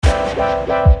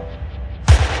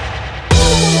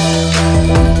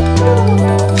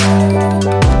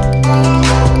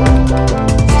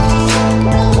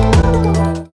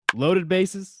Loaded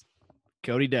bases,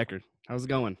 Cody Decker. How's it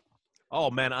going? Oh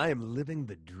man, I am living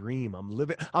the dream.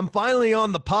 I'm finally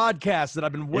on the podcast that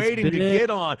I've been waiting to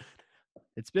get on.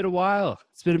 It's been a while.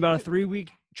 It's been about a 3-week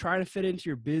trying to fit into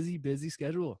your busy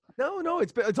schedule. No,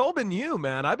 it's all been you,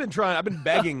 man. I've been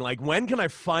begging, like, when can I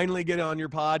finally get on your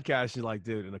podcast? You're like,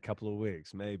 dude, in a couple of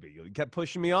weeks, maybe. You kept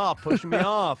pushing me off.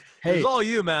 Hey, it's all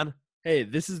you, man. Hey,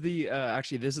 this is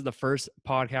the first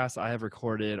podcast I have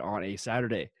recorded on a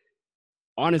Saturday.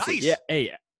 Honestly, Nice. Yeah.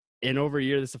 Hey, in over a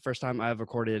year, this is the first time I've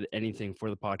recorded anything for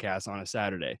the podcast on a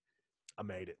Saturday. I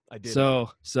made it. I did. So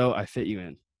I fit you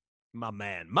in. My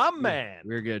man.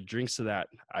 We're good. Drinks to that.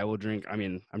 I will drink. I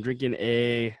mean, I'm drinking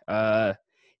a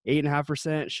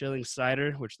 8.5% Schilling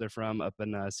cider, which they're from up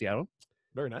in Seattle.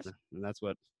 Very nice. And that's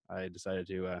what I decided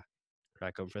to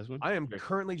crack open for this one. I am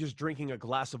currently just drinking a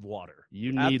glass of water.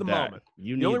 You need at the that. moment.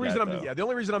 The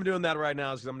only reason I'm doing that right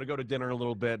now is because I'm going to go to dinner in a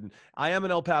little bit. And I am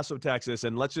in El Paso, Texas,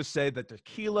 and let's just say that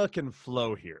tequila can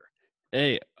flow here.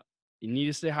 Hey, you need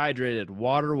to stay hydrated.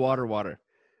 Water.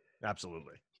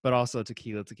 Absolutely. But also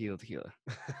tequila.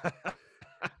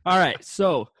 All right.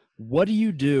 So what do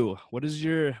you do? What is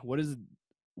the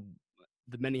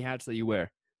many hats that you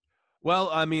wear? Well,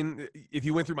 I mean, if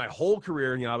you went through my whole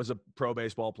career, I was a pro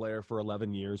baseball player for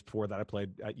 11 years. Before that, I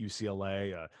played at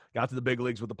UCLA, got to the big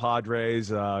leagues with the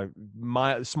Padres,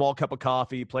 my small cup of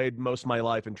coffee, played most of my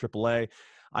life in AAA.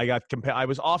 I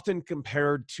was often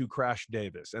compared to Crash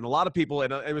Davis, and a lot of people,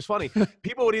 and it was funny,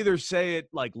 people would either say it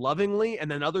like lovingly, and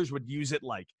then others would use it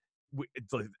like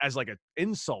as like an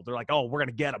insult. They're like, oh, we're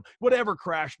gonna get him, whatever,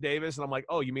 Crash Davis. And I'm like,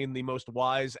 oh, you mean the most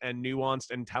wise and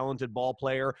nuanced and talented ball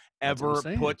player ever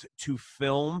put to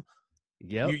film?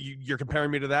 Yep. You're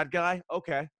comparing me to that guy?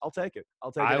 Okay, I'll take it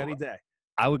any day.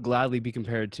 I would gladly be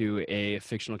compared to a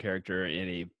fictional character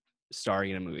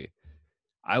starring in a movie.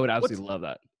 I would absolutely love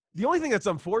that. The only thing that's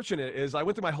unfortunate is I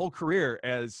went through my whole career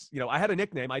as, I had a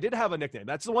nickname. I did have a nickname.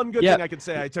 That's the one good thing I can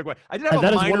say I took away. I did have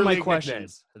a minor league nickname.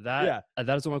 That is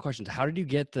one of my questions. How did you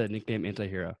get the nickname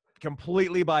Antihero?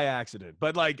 Completely by accident.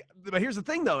 But here's the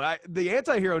thing, though. The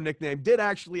Antihero nickname did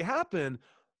actually happen,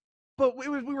 but we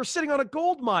were sitting on a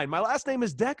gold mine. My last name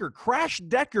is Decker. Crash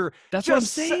Decker. That's what I'm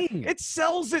saying. It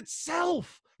sells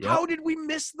itself. Yep. How did we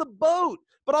miss the boat?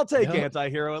 But I'll take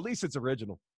Antihero. At least it's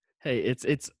original. Hey,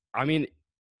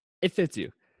 it fits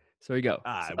you. So you go.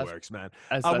 It works, man.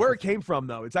 Where it came from,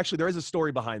 though, there is a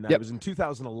story behind that. Yep. It was in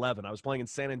 2011. I was playing in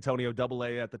San Antonio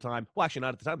AA at the time. Well, actually,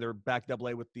 not at the time. They were back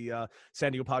AA with the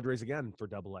San Diego Padres again for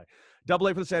AA. AA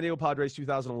for the San Diego Padres,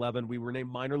 2011. We were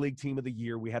named Minor League Team of the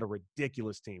Year. We had a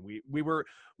ridiculous team. We were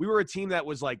a team that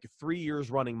was like 3 years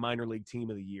running Minor League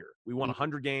Team of the Year. We won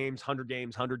 100 games,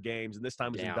 and this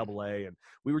time was in AA. And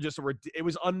we were it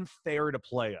was unfair to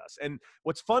play us. And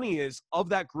what's funny is, of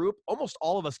that group, almost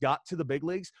all of us got to the big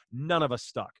leagues. None of us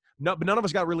stuck. But none of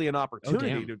us got really an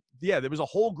opportunity there was a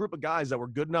whole group of guys that were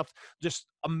good enough, just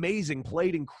amazing,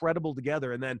 played incredible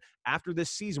together. And then after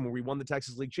this season where we won the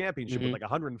Texas League Championship with like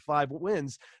 105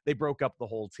 wins, they broke up the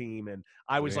whole team. And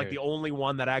I was like the only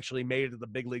one that actually made it to the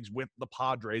big leagues with the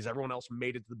Padres. Everyone else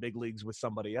made it to the big leagues with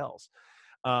somebody else.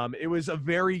 It was a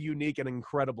very unique and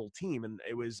incredible team, and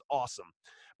it was awesome.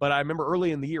 But I remember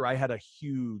early in the year, I had a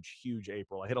huge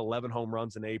April. I hit 11 home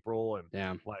runs in April. And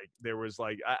there was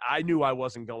I knew I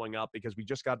wasn't going up because we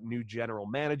just got a new general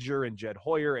manager and Jed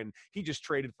Hoyer, and he just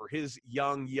traded for his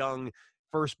young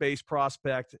first base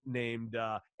prospect named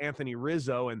Anthony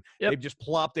Rizzo. And they've just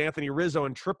plopped Anthony Rizzo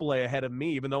in AAA ahead of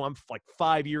me, even though I'm like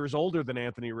 5 years older than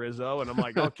Anthony Rizzo. And I'm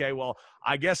like, okay, well,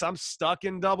 I guess I'm stuck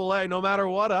in AA no matter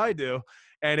what I do.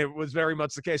 And it was very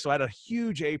much the case. So I had a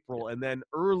huge April, and then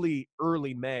early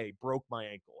May broke my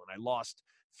ankle, and I lost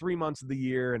 3 months of the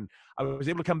year, and I was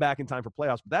able to come back in time for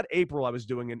playoffs. But that April, I was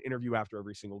doing an interview after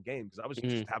every single game because I was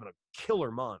just having a killer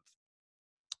month.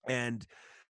 And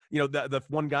the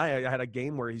one guy, I had a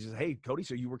game where he says, hey, Cody,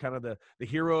 so you were kind of the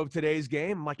hero of today's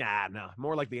game? I'm like, no,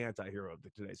 more like the anti-hero of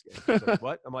today's game. He's like,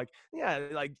 what? I'm like,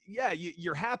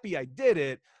 you're happy I did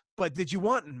it, but did you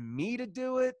want me to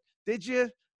do it? Did you?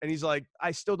 And he's like,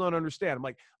 I still don't understand. I'm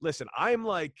like, listen, I'm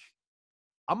a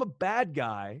bad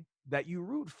guy that you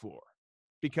root for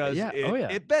because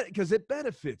it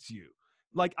benefits you.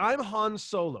 Like, I'm Han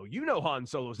Solo. Han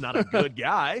Solo's not a good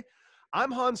guy.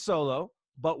 I'm Han Solo,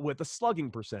 but with a slugging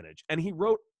percentage. And he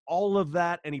wrote all of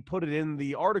that, and he put it in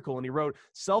the article, and he wrote,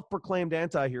 self-proclaimed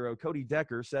anti-hero Cody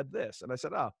Decker said this. And I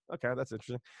said, oh, okay, that's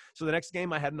interesting. So the next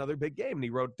game I had another big game, and he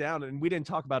wrote down, and we didn't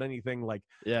talk about anything like,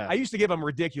 I used to give him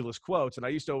ridiculous quotes, and I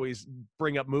used to always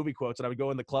bring up movie quotes, and I would go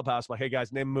in the clubhouse like, hey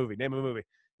guys, name a movie.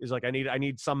 He's like, I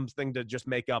need something to just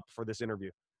make up for this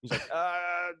interview. He's like,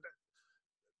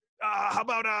 how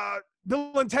about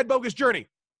Bill and Ted Bogus Journey?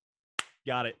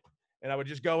 Got it. And I would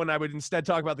just go, and I would instead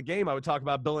talk about the game. I would talk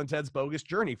about Bill and Ted's Bogus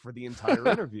Journey for the entire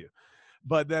interview.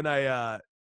 But then I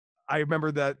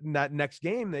remember that next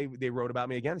game, they wrote about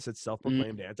me again. It said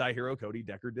self-proclaimed anti-hero Cody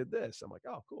Decker did this. I'm like,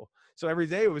 oh, cool. So every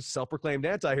day it was self-proclaimed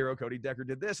anti-hero Cody Decker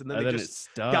did this. And then they just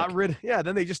got rid. Yeah,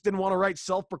 then they just didn't want to write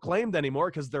self-proclaimed anymore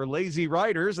because they're lazy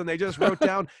writers. And they just wrote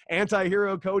down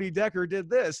anti-hero Cody Decker did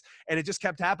this. And it just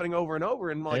kept happening over and over.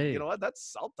 And I'm like, you know what?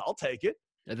 I'll take it.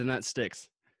 And then that sticks.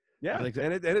 Yeah, like,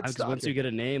 and it's once you get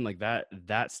a name like that,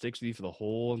 that sticks with you for the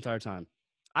whole entire time.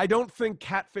 I don't think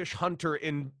Catfish Hunter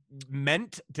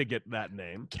meant to get that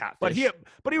name. Catfish.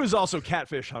 But he was also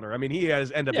Catfish Hunter. I mean, he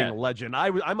has ended up being a legend.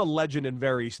 I'm a legend in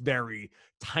very, very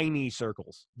tiny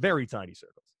circles. Very tiny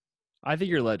circles. I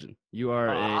think you're a legend. You are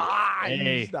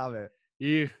stop it.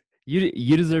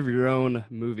 You deserve your own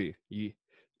movie. The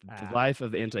life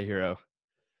of the anti-hero.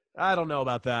 I don't know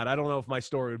about that. I don't know if my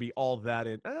story would be all that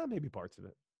in. Maybe parts of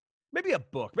it. Maybe a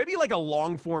book. Maybe like a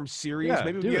long form series. Yeah,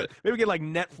 maybe we get like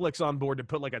Netflix on board to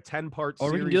put like a 10-part series.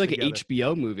 Or we can do like together. an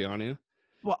HBO movie on you.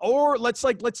 Well, or let's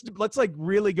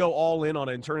really go all in on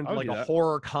it and turn into like a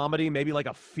horror comedy, maybe like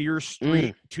a Fear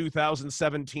Street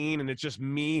 2017, and it's just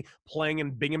me playing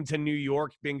in Binghamton, New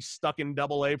York, being stuck in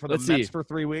AA for the Mets for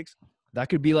 3 weeks. That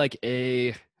could be like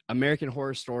a American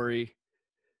Horror Story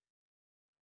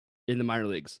in the minor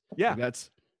leagues. Yeah, like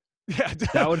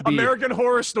that would be American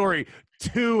Horror Story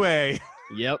 2A.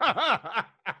 Yep.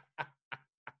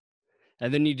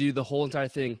 And then you do the whole entire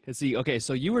thing. And see, okay,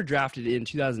 so you were drafted in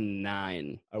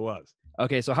 2009. I was.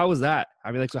 Okay, so how was that?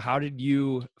 I mean, like, so how did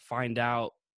you find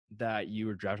out that you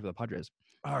were drafted by the Padres?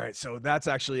 All right, so that's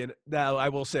actually I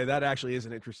will say that actually is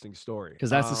an interesting story. Because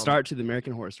that's the start to the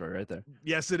American Horror Story right there.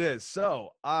 Yes, it is. So,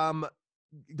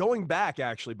 going back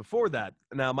actually before that,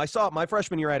 now my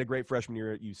freshman year, I had a great freshman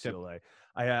year at UCLA. Yep.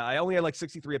 I only had like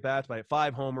 63 at bats, but I had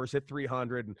 5 homers, hit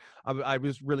 300, and I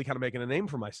was really kind of making a name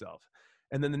for myself.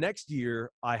 And then the next year,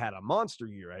 I had a monster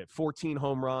year. I had 14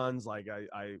 home runs. Like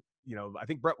I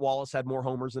think Brett Wallace had more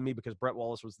homers than me because Brett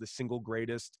Wallace was the single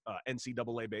greatest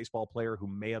NCAA baseball player who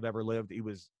may have ever lived. He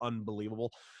was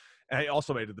unbelievable. And he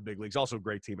also made it to the big leagues. Also a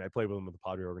great teammate. I played with him with the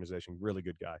Padre organization. Really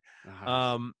good guy.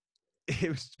 Uh-huh.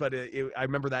 I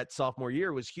remember that sophomore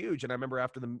year was huge. And I remember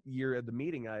after the year at the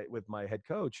meeting with my head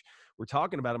coach, we're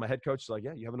talking about it. My head coach is like,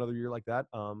 yeah, you have another year like that.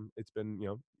 It's been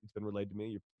relayed to me.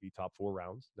 You'll be top 4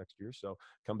 rounds next year. So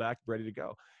come back ready to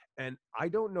go. And I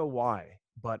don't know why,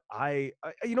 but I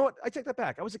you know what? I take that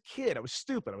back. I was a kid. I was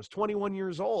stupid. I was 21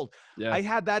 years old. Yeah. I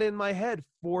had that in my head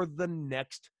for the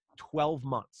next 12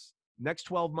 months. Next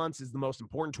 12 months is the most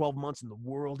important 12 months in the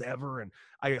world ever. And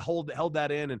I held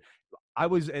that in,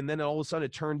 and then all of a sudden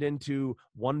it turned into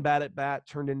 1 bat at bat,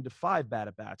 turned into 5 bat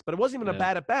at bats. But it wasn't even a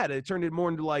bat at bat. It turned it more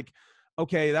into like,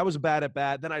 okay, that was a bat at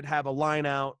bat. Then I'd have a line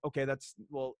out. Okay,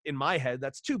 in my head,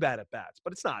 that's 2 bat at bats,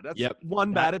 but it's not. That's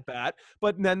 1 bat at bat.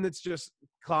 But then it's just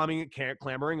clamoring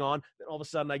on. Then all of a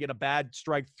sudden I get a bad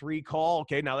strike 3 call.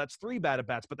 Okay, now that's 3 bat at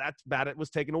bats, but that bat was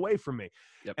taken away from me.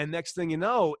 Yep. And next thing you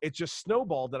know, it just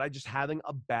snowballed that I just having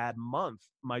a bad month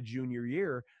my junior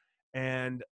year.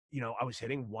 And, I was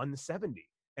hitting 170.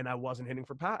 And I wasn't hitting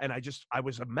for power. And I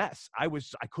was a mess. I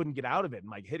couldn't get out of it.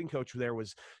 My hitting coach there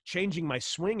was changing my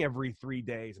swing every 3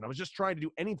 days. And I was just trying to do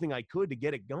anything I could to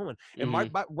get it going. And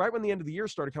right when the end of the year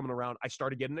started coming around, I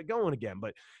started getting it going again.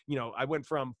 But, I went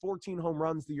from 14 home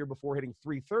runs the year before hitting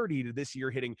 330 to this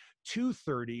year hitting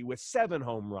 230 with 7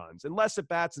 home runs and less at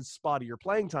bats and spottier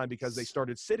playing time because they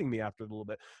started sitting me after a little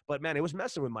bit. But man, it was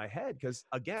messing with my head because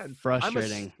again,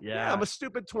 frustrating. I'm a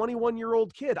stupid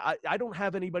 21-year-old kid. I don't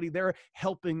have anybody there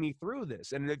helping me through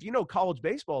this. And if college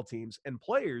baseball teams and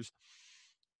players,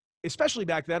 especially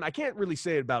back then, I can't really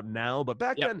say it about now, but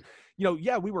back then,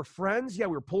 we were friends. Yeah,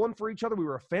 we were pulling for each other. We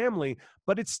were a family,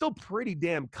 but it's still pretty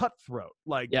damn cutthroat.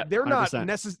 Like they're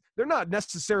 100%. They're not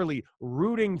necessarily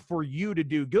rooting for you to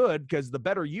do good because the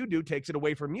better you do takes it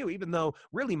away from you, even though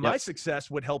really my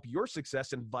success would help your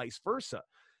success and vice versa.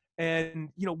 And,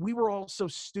 we were all so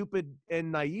stupid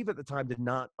and naive at the time to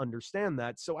not understand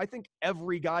that. So I think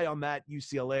every guy on that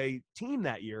UCLA team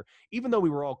that year, even though we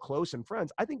were all close and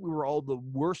friends, I think we were all the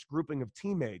worst grouping of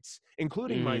teammates,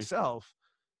 including myself,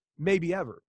 maybe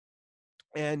ever.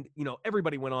 And,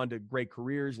 everybody went on to great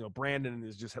careers. Brandon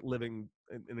is just living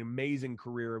an amazing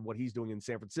career of what he's doing in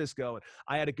San Francisco. And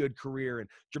I had a good career. And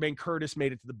Jermaine Curtis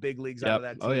made it to the big leagues out of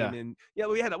that team. Oh, yeah. And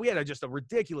we had just a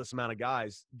ridiculous amount of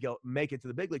guys make it to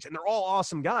the big leagues. And they're all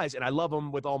awesome guys. And I love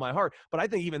them with all my heart. But I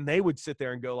think even they would sit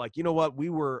there and go like, you know what? We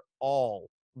were all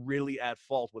really at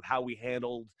fault with how we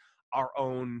handled our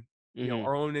own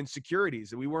our own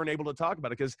insecurities, and we weren't able to talk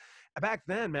about it because back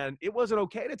then, man, it wasn't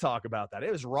okay to talk about that.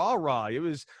 It was rah. It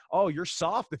was, oh, you're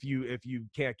soft if you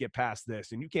can't get past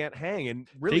this and you can't hang. And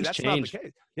really, things that's change. not the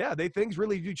case. Yeah, things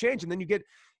really do change. And then you get,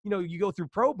 you go through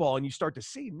pro ball and you start to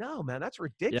see, no, man, that's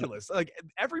ridiculous. Yep. Like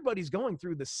everybody's going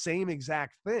through the same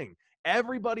exact thing.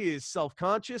 Everybody is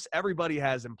self-conscious. Everybody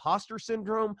has imposter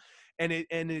syndrome. And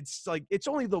it's like, it's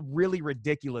only the really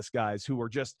ridiculous guys who are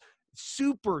just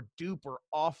super duper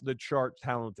off the chart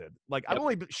talented. Like I've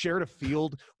only shared a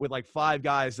field with like 5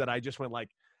 guys that I just went like,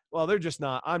 well,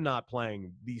 I'm not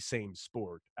playing the same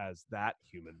sport as that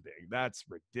human being. That's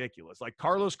ridiculous. Like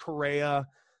Carlos Correa,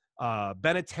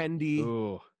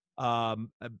 Benintendi,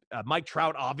 Mike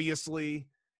Trout, obviously,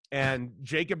 and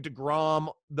Jacob deGrom.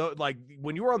 Like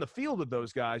when you were on the field with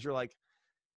those guys, you're like,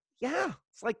 yeah,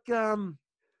 it's like,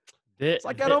 it's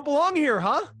like I don't belong here,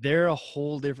 huh? They're a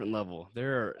whole different level. They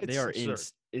are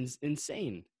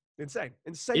insane.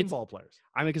 Insane ball players.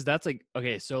 I mean, because that's like,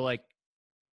 okay, so like,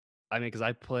 I mean, because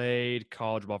I played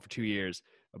college ball for 2 years,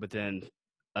 but then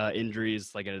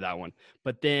injuries like into that one.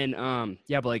 But then,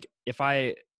 but like if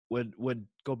I would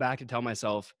go back and tell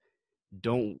myself,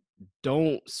 don't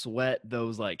sweat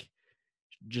those like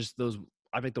just those.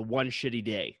 I think the one shitty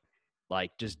day,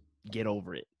 like just get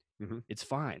over it. Mm-hmm. It's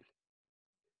fine.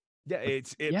 Yeah,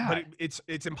 but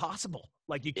it's impossible.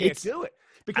 Like you can't do it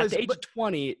because at the age of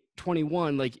 20,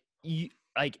 21, like you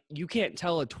can't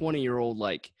tell a 20-year-old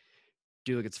like,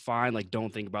 dude, like it's fine. Like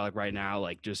don't think about it like right now.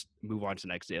 Like just move on to the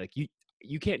next day. Like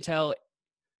you can't tell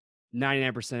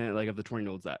 99% like of the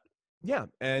 20-year-olds that. Yeah,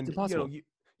 and it's impossible.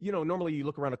 Normally you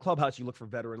look around a clubhouse, you look for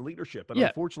veteran leadership, but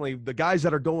unfortunately, the guys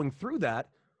that are going through that,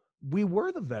 we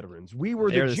were the veterans. We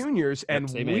were the juniors, and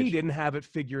we didn't have it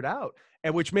figured out.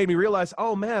 And which made me realize,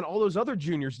 oh, man, all those other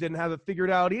juniors didn't have it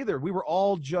figured out either. We were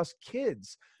all just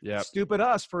kids. Yeah. Stupid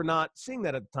us for not seeing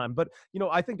that at the time. But,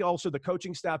 I think also the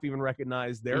coaching staff even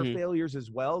recognized their failures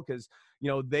as well because,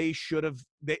 they should have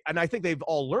 – and I think they've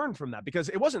all learned from that because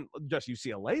it wasn't just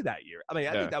UCLA that year. I mean,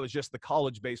 I think that was just the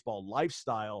college baseball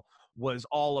lifestyle was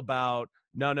all about –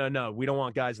 no. We don't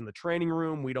want guys in the training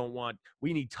room.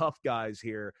 We need tough guys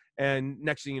here. And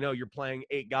next thing you know, you're playing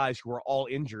 8 guys who are all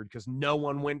injured because no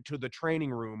one went to the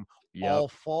training room all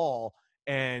fall.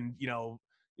 And,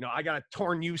 I got a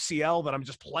torn UCL that I'm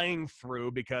just playing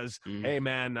through because, hey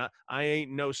man, I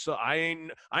ain't no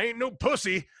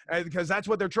pussy because that's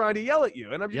what they're trying to yell at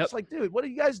you. And I'm just like, dude, what are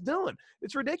you guys doing?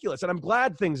 It's ridiculous. And I'm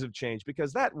glad things have changed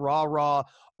because that raw,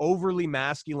 overly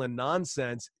masculine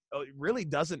nonsense it really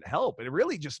doesn't help. And it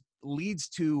really just leads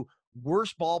to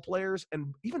worse ball players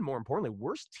and even more importantly,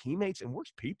 worse teammates and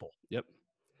worse people. Yep.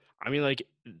 I mean, like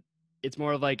it's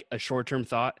more of like a short-term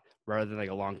thought rather than like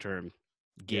a long-term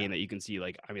game that you can see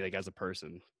like, I mean, like as a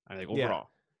person, I mean, like overall.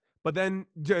 But then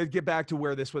to get back to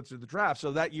where this went to the draft.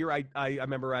 So that year, I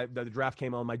remember the draft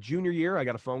came on my junior year. I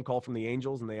got a phone call from the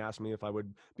Angels and they asked me if I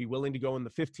would be willing to go in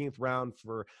the 15th round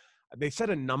they said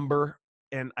a number.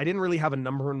 And I didn't really have a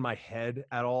number in my head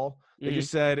at all. They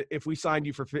just said, if we signed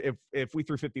you if we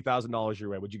threw $50,000 your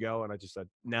way, would you go? And I just said,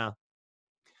 nah,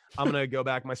 I'm going to go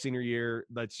back my senior year.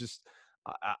 That's just,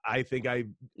 I think I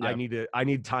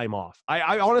need time off.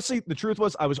 I honestly, the truth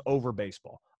was I was over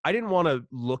baseball. I didn't want to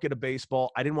look at a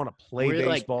baseball. I didn't want to play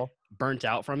baseball. Like, burnt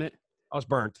out from it? I was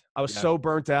burnt. I was so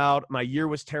burnt out. My year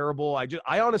was terrible.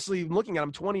 I honestly, looking at,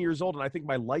 I'm 20 years old and I think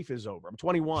my life is over. I'm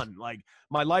 21. Like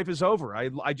my life is over.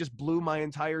 I just blew my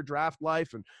entire draft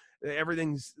life and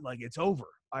everything's like, it's over.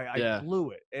 I blew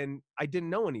it. And I didn't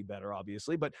know any better,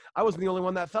 obviously, but I wasn't the only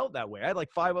one that felt that way. I had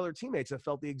like 5 other teammates that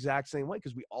felt the exact same way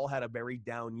because we all had a very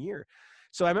down year.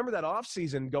 So I remember that off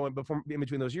season going in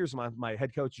between those years, my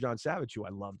head coach, John Savage, who I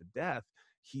love to death,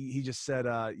 he just said,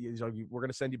 we're going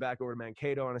to send you back over to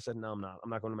Mankato. And I said, no, I'm not. I'm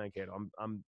not going to Mankato.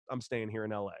 I'm staying here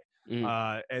in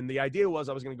LA. And the idea was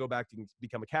I was going to go back to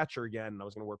become a catcher again. And I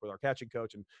was going to work with our catching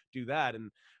coach and do that.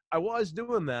 And I was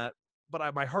doing that,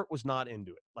 but my heart was not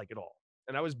into it, like at all.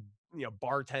 And I was,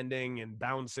 bartending and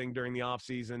bouncing during the off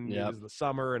season. It was the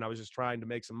summer and I was just trying to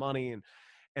make some money.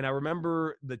 And I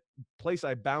remember the place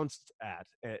I bounced at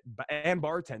and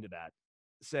bartended at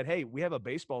said, hey, we have a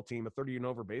baseball team, a 30 and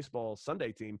over baseball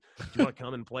Sunday team. Do you want to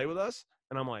come and play with us?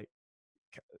 And I'm like,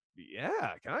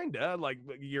 yeah, kind of. Like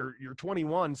you're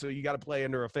 21, so you got to play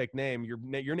under a fake name.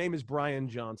 Your name is Brian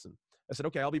Johnson. I said,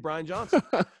 okay, I'll be Brian Johnson.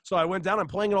 So I went down. I'm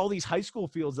playing at all these high school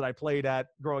fields that I played at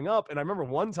growing up. And I remember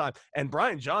one time, and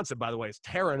Brian Johnson, by the way, is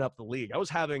tearing up the league. I was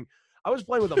playing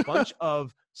with a bunch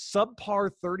of subpar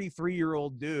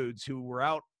 33-year-old dudes who were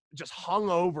out just hung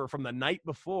over from the night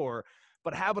before,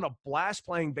 but having a blast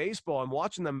playing baseball and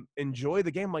watching them enjoy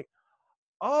the game. I'm like,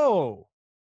 oh,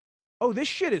 this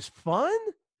shit is fun?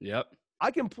 Yep.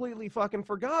 I completely fucking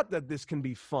forgot that this can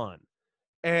be fun.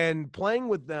 And playing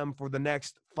with them for the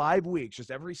next 5 weeks, just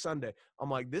every Sunday,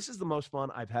 I'm like, this is the most fun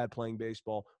I've had playing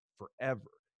baseball forever.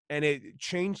 And it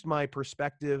changed my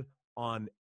perspective on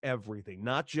everything,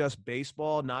 not just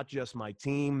baseball, not just my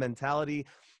team mentality,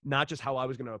 not just how I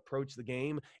was going to approach the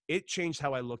game. It changed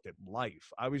how I looked at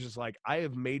life. I was just like, I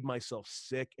have made myself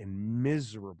sick and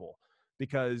miserable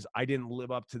because I didn't live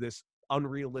up to this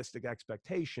unrealistic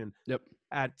expectation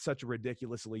at such a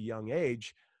ridiculously young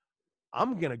age.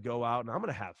 I'm going to go out and I'm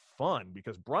going to have fun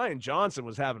because Brian Johnson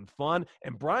was having fun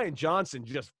and Brian Johnson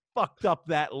just fucked up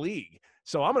that league.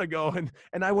 So I'm going to go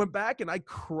and I went back and I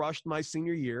crushed my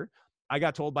senior year. I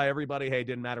got told by everybody, hey, it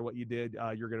didn't matter what you did.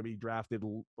 You're going to be drafted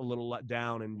a little let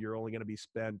down and you're only going to be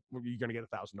you're going to get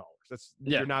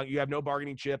 $1,000. You have no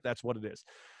bargaining chip. That's what it is.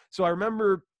 So I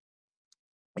remember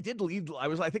I did lead.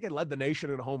 I think I led the nation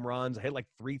in home runs. I hit like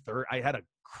 330. I had a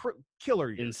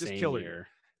killer year. Insane just killer year.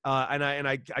 And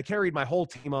I carried my whole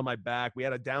team on my back. We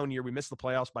had a down year. We missed the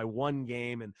playoffs by 1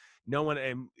 game, and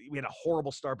we had a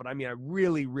horrible start. But I mean, I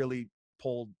really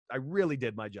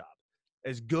did my job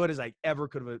as good as I ever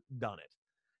could have done it.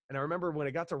 And I remember when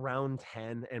it got to round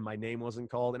 10 and my name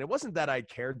wasn't called, and it wasn't that I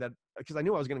cared that because I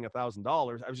knew I was getting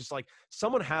 $1,000. I was just like,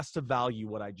 someone has to value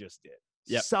what I just did.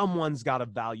 Yep. Someone's got to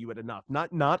value it enough,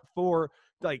 not for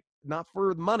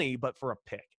money, but for a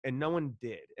pick. And no one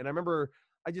did. And I remember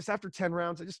after 10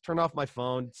 rounds, I just turned off my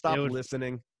phone, stopped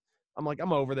listening. I'm like,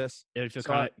 I'm over this. It would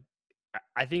feel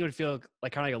I think it would feel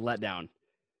like kind of like a letdown.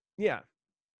 Yeah.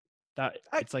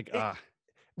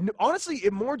 Honestly,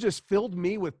 it more just filled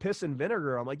me with piss and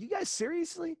vinegar. I'm like, you guys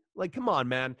seriously? Like, come on,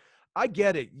 man. I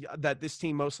get it that this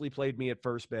team mostly played me at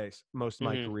first base most of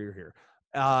my career here.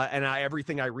 And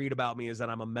everything I read about me is that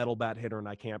I'm a metal bat hitter and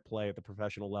I can't play at the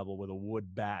professional level with a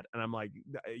wood bat. And I'm like,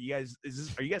 are you guys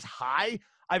high?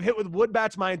 I've hit with wood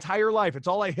bats my entire life. It's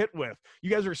all I hit with. You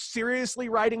guys are seriously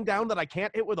writing down that I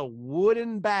can't hit with a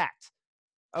wooden bat.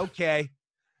 Okay.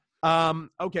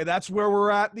 Okay. That's where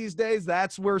we're at these days.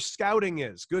 That's where scouting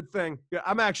is. Good thing.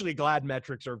 I'm actually glad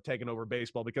metrics are taking over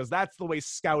baseball because that's the way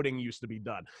scouting used to be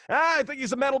done. I think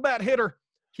he's a metal bat hitter.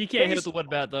 He can't hit with the wood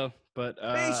bat though, but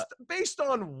based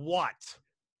on what?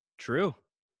 True.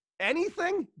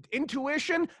 Anything?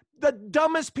 Intuition? The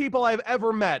dumbest people I've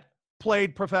ever met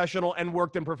played professional and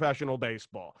worked in professional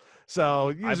baseball. So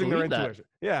using their intuition.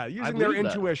 Using their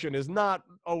intuition is not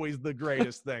always the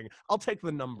greatest thing. I'll take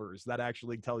the numbers that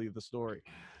actually tell you the story.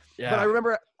 Yeah. But I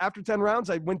remember after 10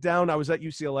 rounds, I went down. I was at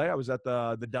UCLA. I was at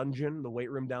the dungeon, the weight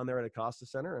room down there at Acosta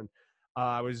Center, and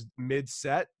I was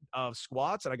mid-set of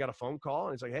squats, and I got a phone call,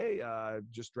 and it's like, hey,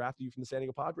 just drafted you from the San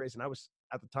Diego Padres. And I was,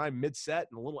 at the time, mid-set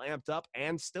and a little amped up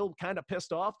and still kind of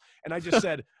pissed off. And I just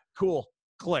said, cool,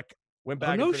 click. Went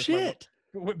back and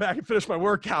finished my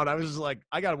workout. I was just like,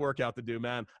 I got a workout to do,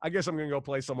 man. I guess I'm going to go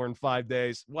play somewhere in 5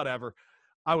 days, whatever.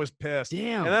 I was pissed.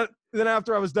 Damn. And then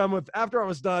after I was done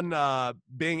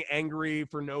being angry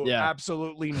for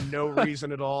absolutely no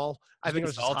reason at all, I think I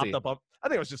was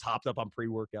just hopped up on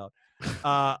pre-workout.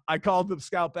 I called the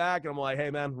scout back and I'm like,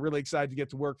 hey man, really excited to get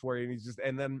to work for you.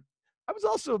 And then I was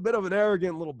also a bit of an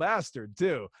arrogant little bastard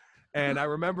too. And I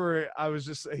remember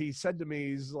he said to me,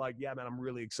 he's like, yeah, man, I'm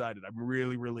really excited. I'm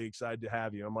really, really excited to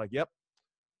have you. I'm like, yep,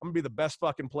 I'm gonna be the best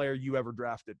fucking player you ever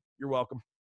drafted. You're welcome.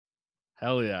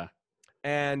 Hell yeah.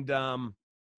 And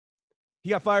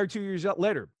he got fired 2 years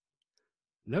later.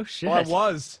 No shit. Well, I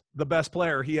was the best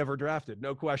player he ever drafted.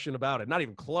 No question about it. Not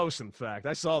even close, in fact.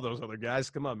 I saw those other guys.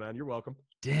 Come on, man. You're welcome.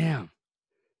 Damn.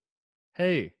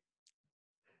 Hey.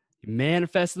 You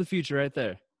manifested the future right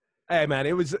there. Hey, man,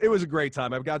 it was a great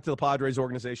time. I got to the Padres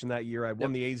organization that year. I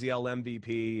won the AZL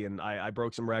MVP, and I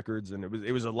broke some records, and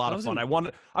it was a lot of fun. I won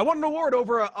an award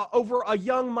over a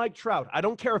young Mike Trout. I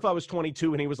don't care if I was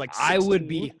 22 and he was like 16. I would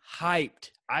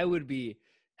be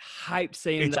hyped.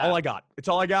 Saying it's all I got. It's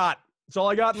all I got. It's all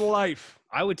I got in life.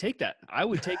 I would take that.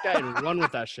 And run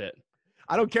with that shit.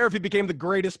 I don't care if he became the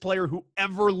greatest player who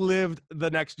ever lived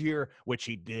the next year, which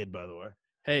he did, by the way.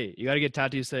 Hey, you got to get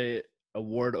tattoos say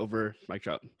award over Mike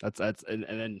Trout. That's and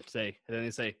then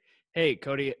they say, hey,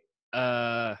 Cody,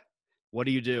 what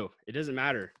do you do? It doesn't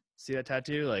matter. See that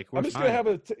tattoo? Like, I'm just gonna have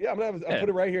I'll put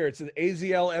it right here. It says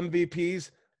AZL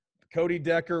MVPs. Cody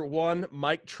Decker 1,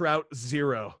 Mike Trout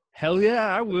 0. Hell yeah,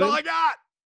 I would. That's all I got.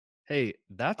 Hey,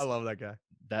 I love that guy.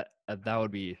 That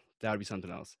would be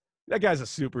something else. That guy's a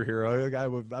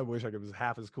superhero. I wish I could was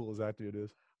half as cool as that dude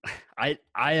is. I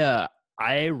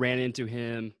ran into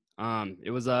him.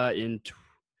 It was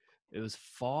it was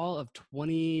fall of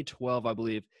 2012, I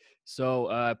believe. So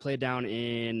I played down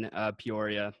in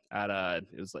Peoria at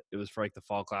it was for like the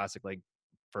fall classic, like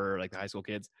for like the high school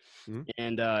kids, Mhm.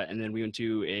 and then we went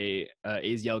to a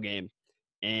AZL game,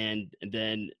 and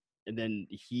then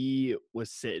he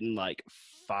was sitting like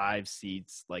 5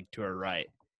 seats like to our right,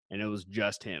 and it was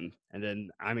just him. And then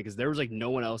I mean, because there was like no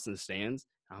one else in the stands,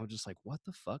 I was just like, what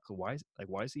the fuck? Why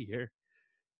is he here?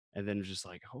 And then it was just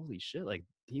like, holy shit, like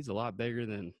he's a lot bigger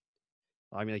than,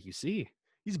 I mean, like you see.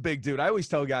 He's a big dude. I always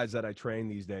tell guys that I train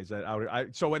these days that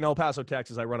so in El Paso,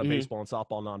 Texas, I run a Mhm. baseball and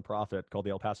softball nonprofit called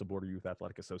the El Paso Border Youth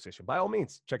Athletic Association. By all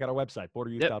means, check out our website,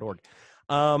 borderyouth.org.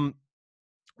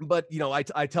 But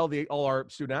I tell all our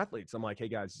student athletes, I'm like, hey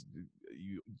guys,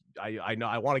 I know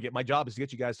I want to get, my job is to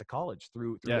get you guys to college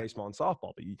through baseball and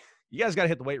softball, but you guys got to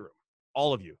hit the weight room,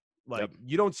 all of you. Like,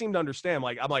 you don't seem to understand.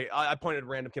 Like, I pointed at a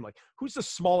random kid, like, who's the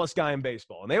smallest guy in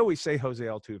baseball? And they always say Jose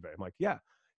Altuve. I'm like, yeah,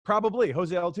 probably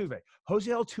Jose Altuve.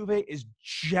 Jose Altuve is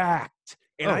jacked.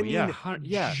 And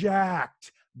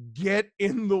jacked. Get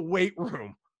in the weight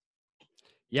room.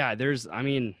 Yeah, I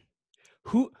mean,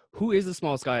 who is the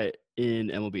smallest guy in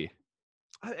MLB?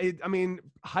 I mean,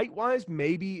 height-wise,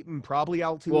 probably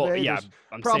Altuve. Well, yeah,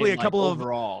 I'm probably saying, a couple like,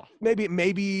 overall.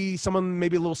 Maybe someone a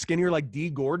little skinnier like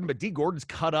D. Gordon, but D. Gordon's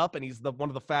cut up and he's one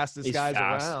of the fastest guys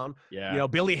around. Yeah.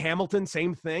 Billy Hamilton,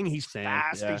 same thing. He's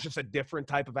fast. Yeah. He's just a different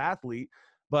type of athlete.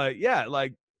 But yeah,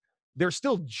 like, they're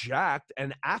still jacked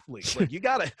and athletes. Like, you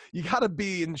gotta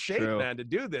be in shape, man, to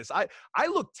do this. I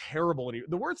look terrible. And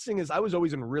the worst thing is, I was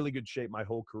always in really good shape my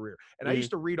whole career, and I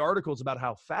used to read articles about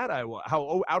how fat I was,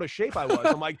 how out of shape I was.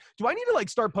 I'm like, do I need to like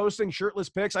start posting shirtless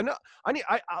pics? I'm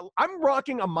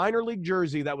rocking a minor league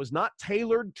jersey that was not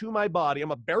tailored to my body.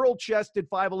 I'm a barrel-chested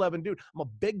 5'11" dude. I'm a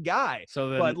big guy. So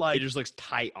then, but like, it just looks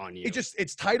tight on you.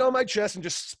 It's tight on my chest and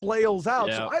just splayles out.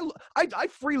 Yeah. So I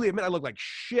freely admit I look like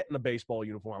shit in a baseball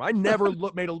uniform. I never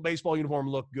made a baseball uniform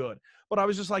look good. But I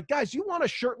was just like, guys, you want a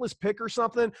shirtless pic or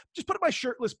something? Just put my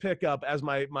shirtless pic up as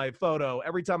my photo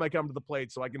every time I come to the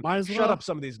plate so I can shut up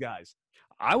some of these guys.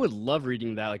 I would love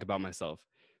reading that, like, about myself.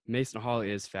 Mason Hall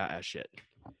is fat as shit.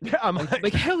 Yeah, I'm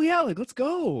like hell yeah, like, let's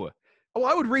go. Oh,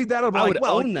 I would read that. I would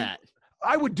own that.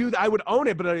 I would do that. I would own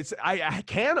it, but I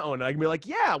can own it. I can be like,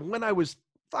 yeah, when I was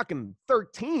fucking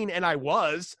 13 and I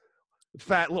was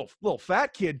fat, little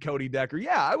fat kid, Cody Decker.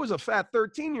 Yeah, I was a fat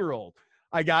 13-year-old.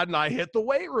 I hit the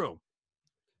weight room.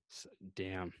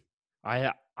 Damn.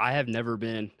 I have never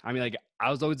been. I mean, like, I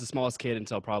was always the smallest kid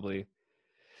until probably,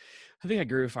 I think I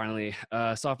grew finally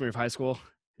sophomore year of high school.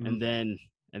 Mm-hmm. and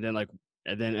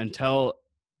then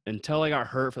until I got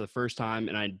hurt for the first time,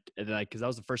 and then because that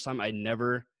was the first time I've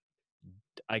never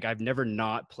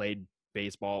not played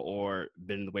baseball or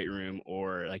been in the weight room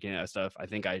or like any of that stuff. I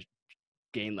think I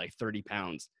gained like 30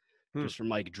 pounds just from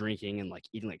like drinking and like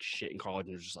eating like shit in college,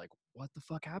 and it was just like, what the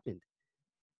fuck happened?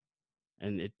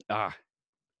 And it's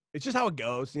just how it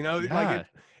goes, you know. Yeah.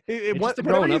 Like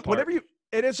whenever you,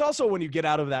 and it's also when you get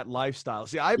out of that lifestyle.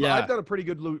 See, I've done a pretty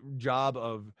good job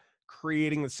of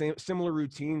creating the similar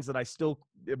routines that I still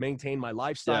maintain my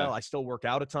lifestyle. Yeah. I still work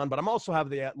out a ton, but I'm also have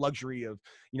the luxury of,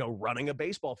 running a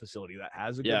baseball facility that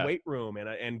has a good weight room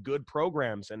and good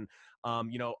programs. And,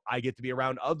 I get to be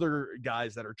around other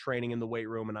guys that are training in the weight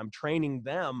room, and I'm training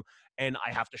them, and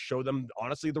I have to show them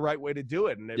honestly the right way to do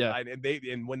it.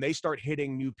 And when they start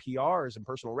hitting new PRs and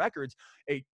personal records,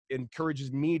 it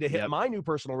encourages me to hit my new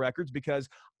personal records, because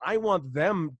I want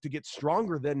them to get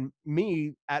stronger than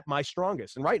me at my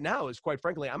strongest. And right now is, quite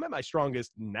frankly, I'm at my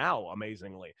strongest now,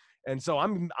 amazingly. And so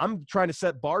I'm trying to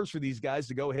set bars for these guys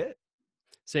to go hit.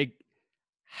 Say,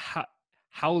 how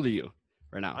old are you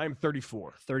right now? I'm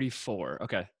 34. 34.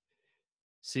 Okay.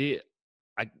 See,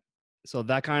 so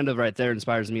that kind of right there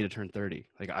inspires me to turn 30.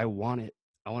 Like, I want it.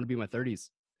 I want to be in my 30s,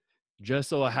 just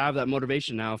so I have that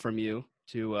motivation now from you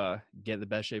to get the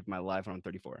best shape of my life when I'm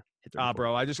 34.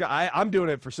 Bro, I'm doing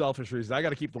it for selfish reasons. I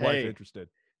got to keep the wife interested.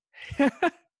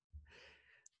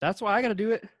 That's why I got to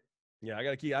do it. Yeah, I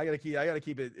got to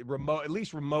keep it remote, at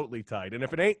least remotely tight. And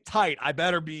if it ain't tight, I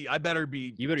better be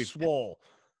swole.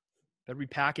 Better be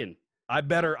packing.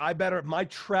 My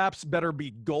traps better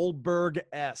be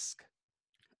Goldberg-esque.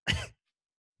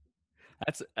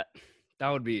 That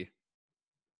would be,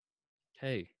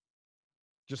 hey.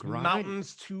 Just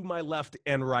mountains to my left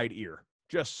and right ear.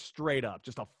 Just straight up.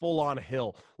 Just a full-on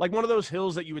hill. Like one of those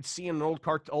hills that you would see in an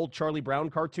old Charlie Brown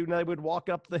cartoon that would walk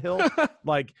up the hill.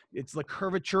 Like, it's the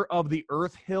curvature of the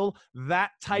earth hill.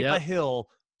 That type of hill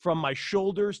from my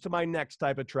shoulders to my neck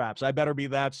type of traps. I better be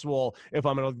that swole if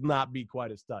I'm going to not be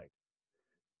quite as tight.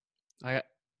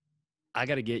 I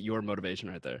got to get your motivation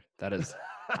right there. That is,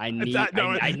 I It's need, not, no,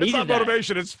 I it's needed not that.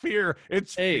 motivation. It's fear.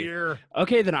 It's fear.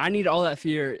 Okay, then I need all that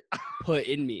fear put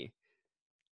in me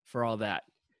for all that.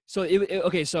 So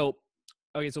okay, so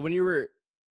when you were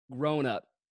growing up,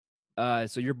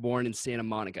 so you're born in Santa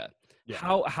Monica. Yeah.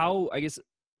 How I guess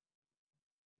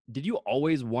did you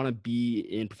always want to be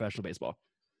in professional baseball?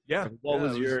 Yeah. Like, what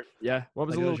was your When I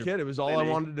was a little kid, it was all I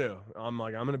wanted to do. I'm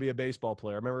like, I'm going to be a baseball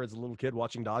player. I remember as a little kid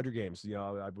watching Dodger games. You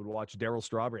know, I would watch Darryl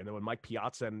Strawberry, and then when Mike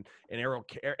Piazza and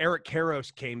Eric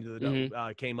Karros came to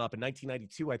the came up in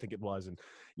 1992, I think it was, and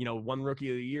you know, won Rookie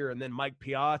of the Year, and then Mike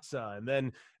Piazza, and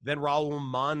then Raul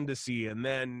Mondesi, and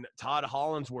then Todd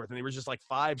Hollandsworth, and they were just like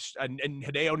five, and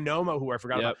Hideo Nomo, who I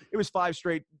forgot about. It was 5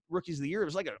 straight Rookies of the Year. It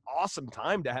was like an awesome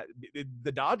time to have.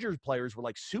 The Dodgers players were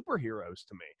like superheroes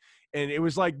to me. And it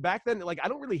was like back then, like I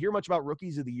don't really hear much about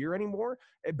Rookies of the Year anymore.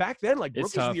 Back then, like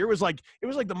Rookies of the Year was like, it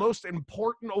was like the most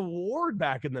important award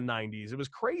back in the 90s. It was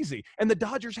crazy. And the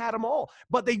Dodgers had them all,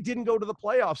 but they didn't go to the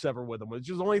playoffs ever with them, which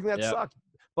is the only thing that sucked.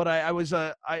 But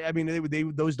I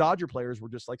mean, those Dodger players were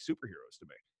just like superheroes to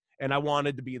me. And I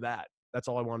wanted to be that. That's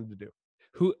all I wanted to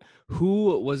do.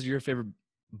 Who was your favorite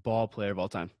ball player of all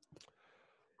time?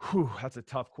 That's a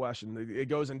tough question. It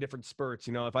goes in different spurts.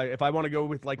 You know, if I want to go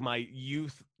with like my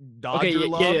youth Dodger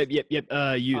love,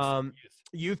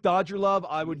 youth Dodger love,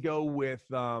 I would go with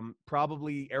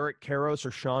probably Eric Karros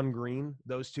or Shawn Green.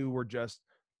 Those two were just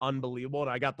unbelievable,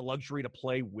 and I got the luxury to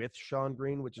play with Shawn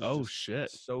Green, which is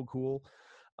so cool.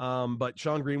 But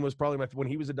Shawn Green was probably when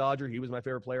he was a Dodger, he was my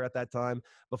favorite player at that time.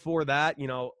 Before that, you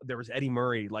know, there was Eddie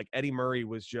Murray. Like Eddie Murray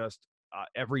was just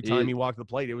every time he walked the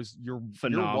plate, it was you're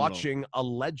watching a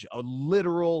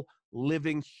literal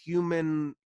living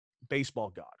human baseball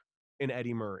god in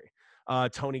Eddie Murray.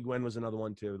 Tony Gwynn was another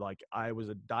one too. Like I was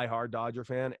a diehard Dodger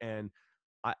fan, and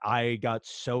I got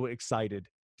so excited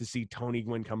to see Tony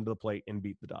Gwynn come to the plate and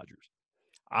beat the Dodgers.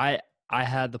 I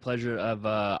had the pleasure of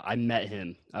I met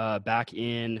him back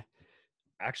in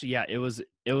it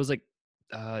was like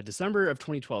December of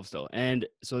 2012 still. And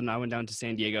so then I went down to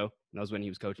San Diego, and that was when he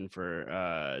was coaching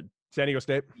for San Diego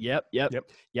State. Yep. Yeah,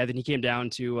 then he came down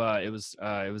to it was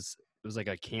like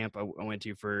a camp I went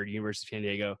to for University of San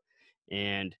Diego,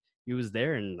 and he was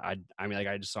there, and I mean like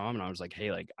I just saw him and I was like,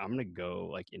 hey, like I'm gonna go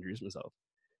like introduce myself.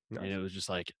 Nice. And it was just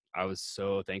like I was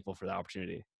so thankful for the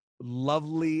opportunity.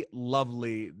 Lovely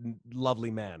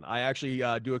man. I actually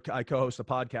I co-host a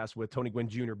podcast with Tony Gwynn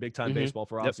Jr., Big Time Baseball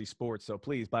for Odyssey Sports. So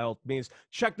please, by all means,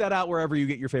 check that out wherever you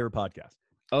get your favorite podcast.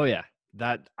 Oh yeah,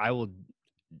 that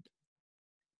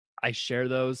I share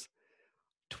those,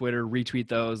 Twitter, retweet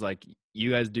those. Like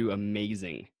you guys do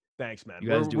amazing. Thanks, man.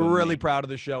 We're really proud of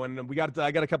the show, and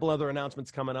I got a couple other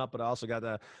announcements coming up, but I also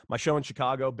got my show in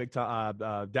Chicago, Big Time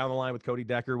Down the Line with Cody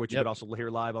Decker, which you could also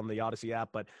hear live on the Odyssey app.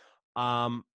 But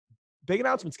big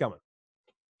announcements coming.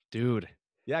 Dude.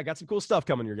 Yeah, I got some cool stuff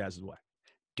coming your guys' way.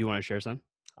 Do you want to share some?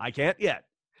 I can't yet.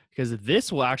 Because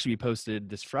this will actually be posted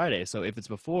this Friday. So if it's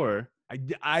before.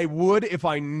 I would if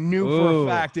I knew for a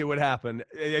fact it would happen.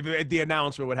 If the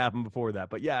announcement would happen before that.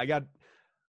 But yeah, I got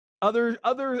other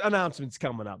announcements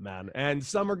coming up, man. And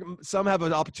some have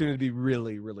an opportunity to be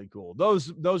really, really cool.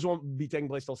 Those won't be taking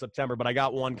place till September, but I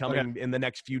got one coming in the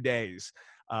next few days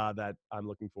that I'm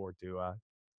looking forward to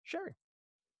sharing.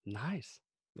 Nice.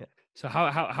 Yeah. So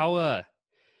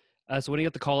so when you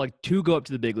got the call to go up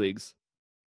to the big leagues,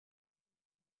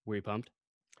 were you pumped?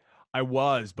 I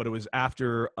was, but it was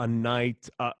after a night.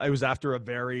 It was after a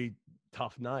very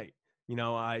tough night. You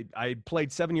know, I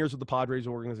played 7 years with the Padres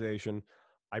organization.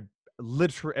 I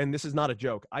literally, and this is not a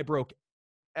joke, I broke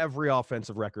every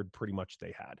offensive record pretty much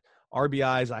they had.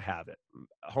 RBIs, I have it.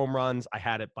 Home runs, I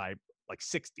had it by like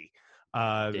 60.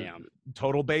 Damn.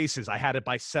 Total bases, I had it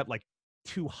by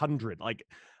 200. Like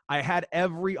I had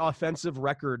every offensive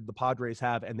record the Padres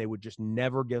have, and they would just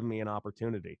never give me an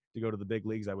opportunity to go to the big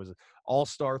leagues. I was an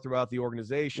all-star throughout the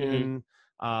organization.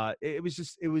 It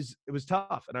was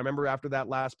tough. And I remember after that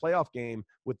last playoff game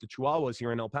with the Chihuahuas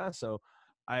here in El Paso,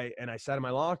 I sat in my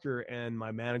locker, and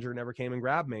my manager never came and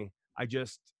grabbed me. I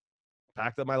just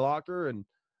packed up my locker and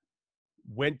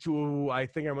went to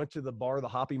the bar, the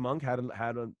Hoppy Monk, had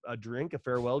a drink, a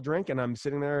farewell drink, and I'm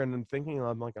sitting there and I'm thinking,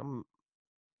 I'm like, I'm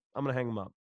gonna hang them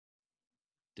up.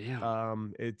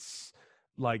 Damn. It's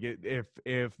like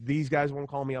if these guys won't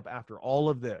call me up after all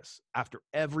of this, after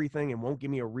everything, and won't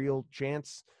give me a real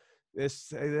chance,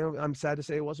 I'm sad to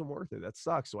say it wasn't worth it. That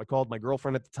sucks. So I called my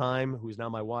girlfriend at the time, who's now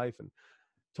my wife, and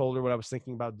told her what I was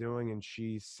thinking about doing, and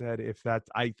she said,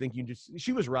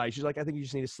 she was right. She's like, I think you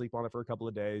just need to sleep on it for a couple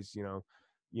of days, you know,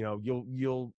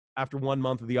 you'll after 1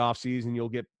 month of the off season,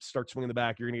 you'll start swinging the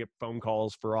bat. You're going to get phone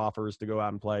calls for offers to go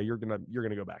out and play. You're going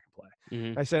to go back and play.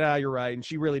 Mm-hmm. I said, you're right. And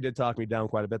she really did talk me down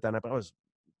quite a bit that night, but I was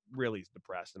really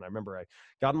depressed. And I remember I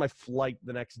got on my flight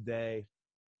the next day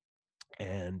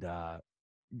and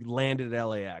landed at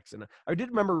LAX. And I did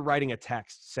remember writing a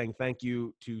text saying thank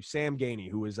you to Sam Gainey,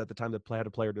 who was at the time the head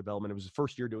of player development. It was his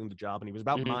first year doing the job, and he was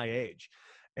about my age.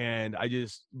 And I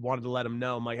just wanted to let him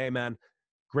know, I'm like, hey, man,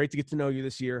 great to get to know you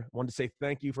this year. Wanted to say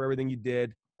thank you for everything you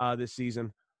did this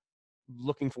season.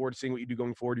 Looking forward to seeing what you do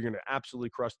going forward. You're going to absolutely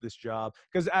crush this job.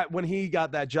 Because when he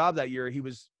got that job that year, he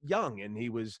was young, and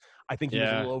I think he was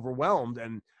a little overwhelmed.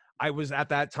 And I was at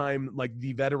that time like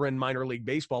the veteran minor league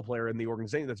baseball player in the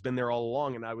organization that's been there all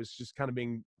along. And I was just kind of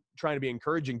trying to be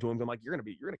encouraging to him. I'm like, you're going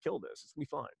to kill this. It's going to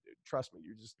be fine, dude. Trust me.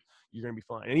 You're going to be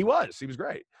fine. And he was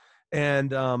great.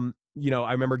 And,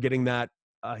 I remember getting that.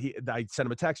 I sent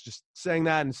him a text just saying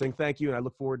that and saying thank you, and I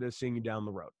look forward to seeing you down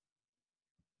the road.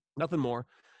 Nothing more.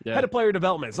 Yeah. Head of player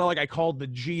development. It's not like I called the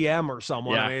GM or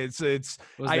someone. Yeah. I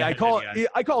mean,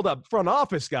 I called a front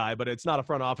office guy, but it's not a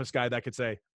front office guy that could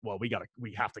say, well, we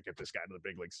have to get this guy to the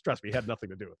big leagues. Trust me, he had nothing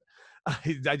to do with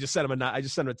it. I just sent him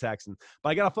a text, but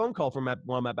I got a phone call from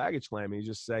one of my baggage claim, and he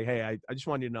just say, hey, I just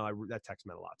wanted you to know that text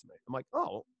meant a lot to me. I'm like,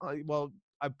 oh, well,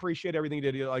 I appreciate everything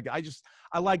you did. Like,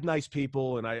 I like nice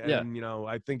people, and I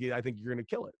think you're going to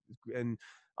kill it. And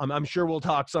I'm sure we'll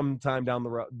talk sometime down the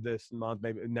road this month,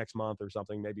 maybe next month or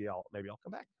something. Maybe I'll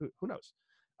come back. Who knows?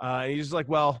 And he's just like,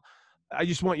 well, I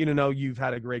just want you to know you've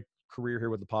had a great career here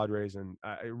with the Padres, and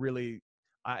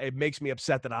it makes me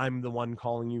upset that I'm the one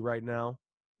calling you right now,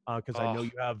 because I know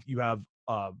you have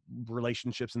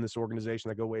relationships in this organization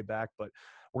that go way back. But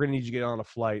we're gonna need you to get on a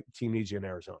flight. The team needs you in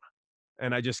Arizona.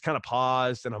 And I just kind of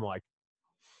paused, and I'm like,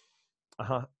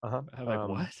 I'm like,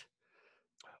 what?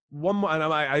 One more, and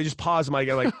I just paused, and I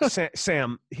go like,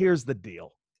 Sam, here's the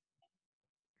deal.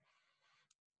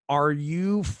 Are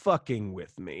you fucking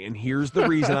with me? And here's the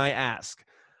reason I ask.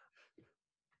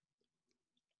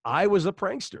 I was a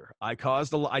prankster. I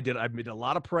made a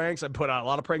lot of pranks. I put out a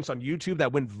lot of pranks on YouTube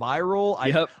that went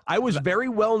viral. I was very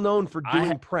well known for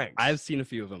doing pranks. I've seen a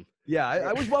few of them. Yeah,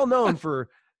 I was well known for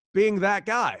being that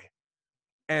guy.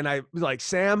 And I was like,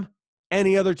 Sam,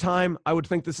 any other time, I would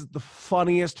think this is the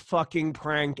funniest fucking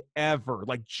prank ever.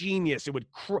 Like, genius. It would,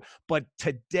 but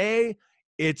today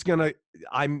it's gonna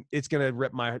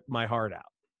rip my heart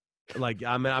out. Like,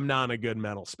 I'm not in a good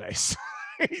mental space.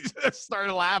 He just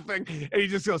started laughing, and he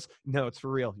just goes, no, it's for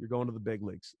real. You're going to the big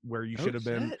leagues where you should have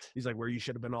been. He's like, where you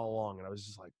should have been all along. And I was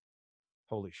just like,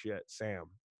 holy shit, Sam.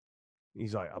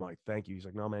 I'm like, thank you. He's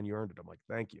like, no, man, you earned it. I'm like,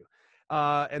 thank you.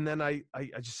 And then I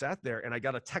just sat there, and I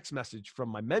got a text message from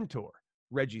my mentor,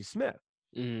 Reggie Smith.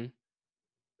 Mm-hmm.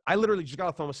 I literally just got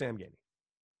a phone with Sam Gainey.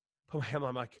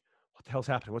 I'm like, what the hell's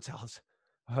happening? What's else?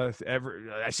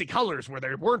 I see colors where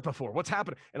there weren't before. What's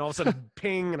happening? And all of a sudden,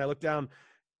 ping, and I look down.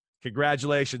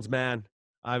 Congratulations, man.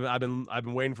 I've been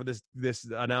waiting for this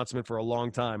announcement for a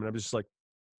long time. And I'm just like,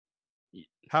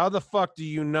 how the fuck do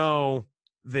you know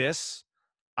this?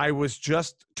 I was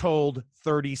just told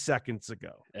 30 seconds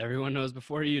ago. Everyone knows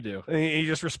before you do. And he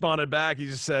just responded back. He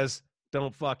just says,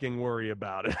 don't fucking worry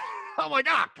about it. I'm like,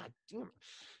 God damn it.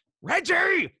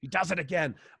 Reggie, he does it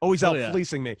again. Always out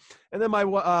fleecing me. And then my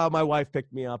wife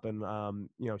picked me up, and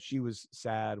she was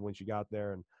sad when she got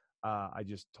there, and I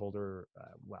just told her,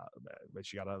 when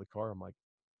she got out of the car, I'm like,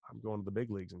 I'm going to the big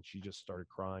leagues. And she just started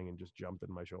crying and just jumped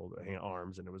in my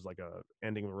arms. And it was like a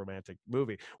ending of a romantic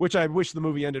movie, which I wish the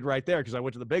movie ended right there, because I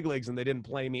went to the big leagues and they didn't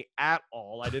play me at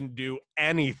all. I didn't do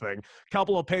anything.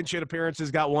 Couple of pinch hit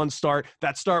appearances, got one start.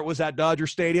 That start was at Dodger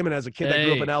Stadium. And as a kid that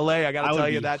grew up in LA, I got to tell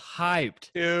you that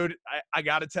hyped, dude, I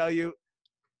got to tell you,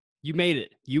 you made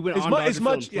it. You went on Dodger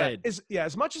Field and played.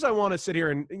 As much as I want to sit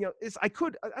here and I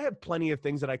have plenty of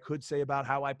things that I could say about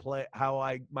how I play,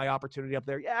 my opportunity up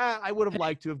there. Yeah, I would have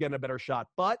liked to have gotten a better shot,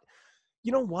 but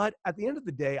you know what? At the end of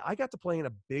the day, I got to play in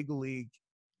a big league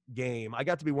game. I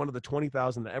got to be one of the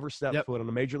 20,000 that ever stepped foot on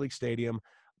a major league stadium,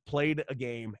 played a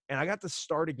game, and I got to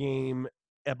start a game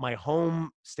at my home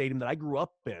stadium that I grew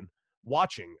up in.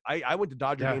 Watching, I went to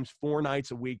Dodger games 4 nights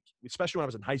a week, especially when I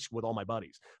was in high school with all my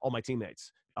buddies, all my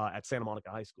teammates at Santa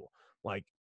Monica High School. Like,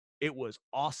 it was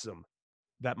awesome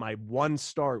that my one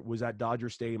start was at Dodger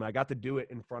Stadium. I got to do it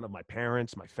in front of my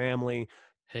parents, my family,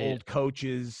 old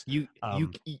coaches. You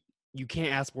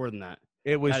can't ask more than that.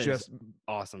 It was just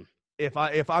awesome. If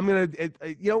I'm gonna,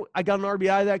 I got an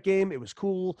RBI that game. It was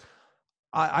cool.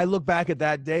 I look back at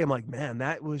that day. I'm like, man,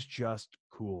 that was just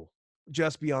cool,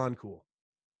 just beyond cool.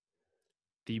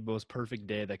 The most perfect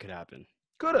day that could happen.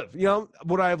 Could have.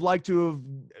 Would I have liked to have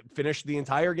finished the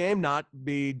entire game, not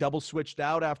be double switched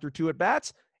out after 2 at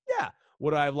bats? Yeah.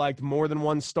 Would I have liked more than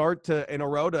one start in a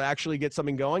row to actually get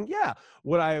something going? Yeah.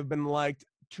 Would I have been liked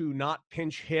to not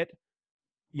pinch hit,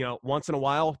 once in a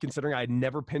while, considering I had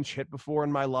never pinch hit before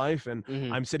in my life, and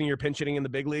I'm sitting here pinch hitting in the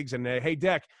big leagues, and hey,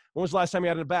 Deck, when was the last time you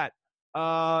had a bat?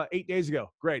 8 days ago.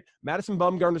 Great. Madison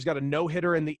Bumgarner's got a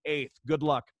no-hitter in the 8th. Good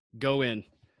luck. Go in.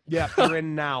 Yeah, you're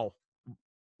in now.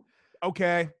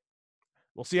 Okay.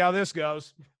 We'll see how this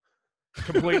goes.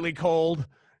 Completely cold.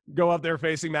 Go up there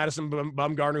facing Madison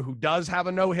Bumgarner, who does have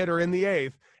a no-hitter in the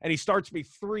 8th, and he starts me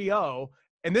 3-0.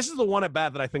 And this is the one at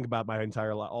bat that I think about my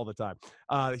entire life all the time.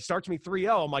 He starts me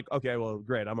 3-0. I'm like, okay, well,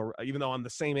 great. Even though I'm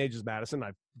the same age as Madison,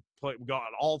 I've gone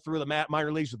all through the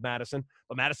minor leagues with Madison,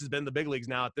 but Madison's been in the big leagues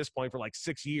now at this point for like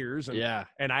 6 years. And,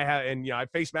 and I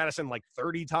faced Madison like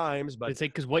 30 times. But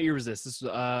because what year was this? This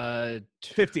was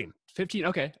 15. 15.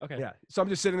 Okay. Yeah. So I'm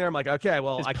just sitting there. I'm like, okay,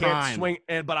 well, I can't swing,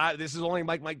 but this is only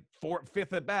like my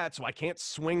 5th at bat, so I can't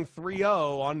swing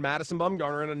 3-0 on Madison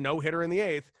Bumgarner and a no hitter in the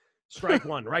 8th. Strike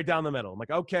one, right down the middle. I'm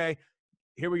like, okay,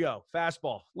 here we go.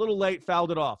 Fastball. A little late,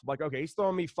 fouled it off. I'm like, okay, he's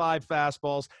throwing me 5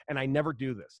 fastballs, and I never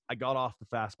do this. I got off the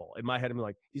fastball. In my head, I'm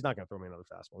like, he's not going to throw me another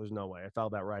fastball. There's no way. I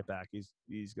fouled that right back. He's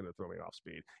going to throw me an off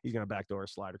speed. He's going to backdoor a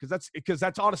slider. Because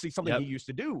that's honestly something he used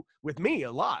to do with me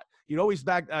a lot. He'd always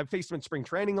I faced him in spring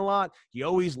training a lot. He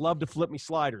always loved to flip me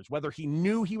sliders. Whether he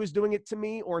knew he was doing it to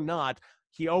me or not,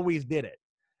 he always did it.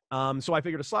 So I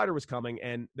figured a slider was coming,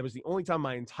 and that was the only time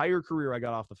my entire career I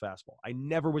got off the fastball. I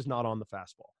never was not on the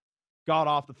fastball. Got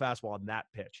off the fastball on that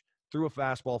pitch. Threw a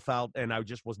fastball, fouled, and I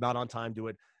just was not on time to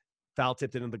it. Foul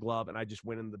tipped it in the glove, and I just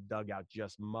went in the dugout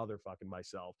just motherfucking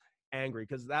myself. Angry,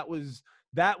 because that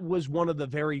was one of the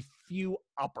very few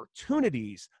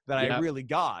opportunities that I really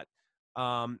got.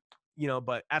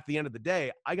 But at the end of the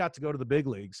day, I got to go to the big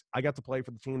leagues. I got to play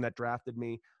for the team that drafted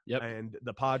me. Yep. And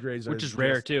the Padres which is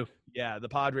rare too. Yeah, the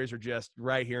Padres are just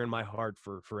right here in my heart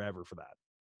for forever for that.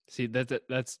 See,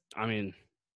 that's I mean,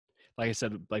 like I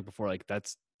said, like before, like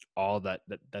that's all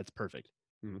that's perfect.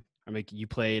 Mm-hmm. I mean, you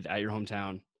played at your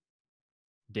hometown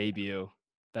debut.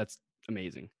 That's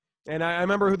amazing. And I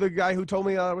remember who the guy who told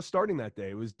me I was starting that day.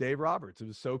 It was Dave Roberts. It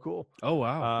was so cool. Oh,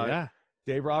 wow. Yeah.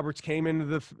 Dave Roberts came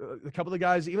into a couple of the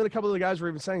guys were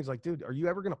even saying, he's like, dude, are you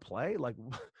ever going to play? Like,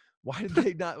 why did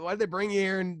they bring you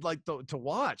here and like to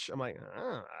watch? I'm like,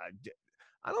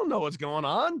 I don't know what's going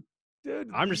on, dude.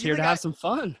 I'm just here to have some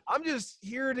fun. I'm just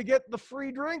here to get the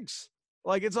free drinks.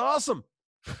 Like, it's awesome.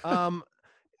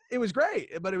 It was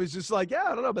great, but it was just like,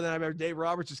 I don't know. But then I remember Dave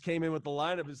Roberts just came in with the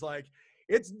lineup. It's like,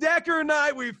 it's Decker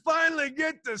night. We finally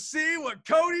get to see what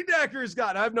Cody Decker's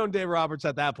got. I've known Dave Roberts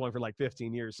at that point for like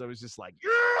 15 years. So it was just like,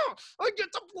 yeah, I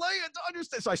get to play it, to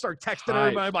understand. So I start texting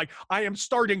everybody. I'm like, I am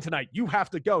starting tonight. You have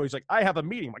to go. He's like, I have a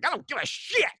meeting. I'm like, I don't give a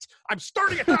shit. I'm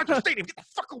starting at Dodger Stadium. Get the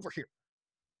fuck over here.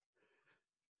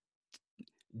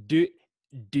 Do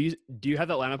you have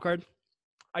that lineup card?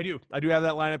 I do have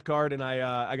that lineup card, and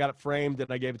I got it framed,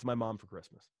 and I gave it to my mom for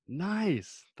Christmas.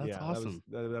 Nice. That's awesome.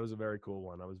 That was a very cool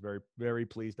one. I was very, very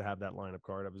pleased to have that lineup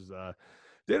card. I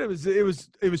was, it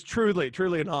was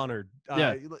truly an honor.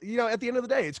 Yeah. At the end of the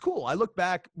day, it's cool. I look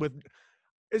back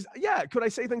could I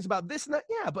say things about this and that?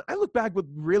 Yeah, but I look back with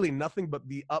really nothing but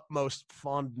the utmost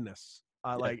fondness,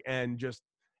 and just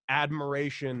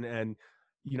admiration. And,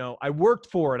 I worked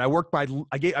for it. I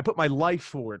put my life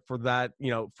for it, for that,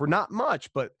 for not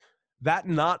much, but that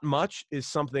not much is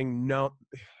something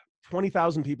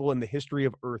 20,000 people in the history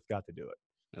of Earth got to do it.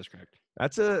 That's correct.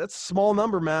 That's a small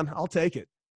number, man. I'll take it.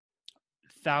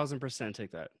 1,000%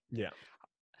 take that. Yeah.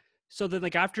 So then,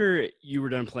 like, after you were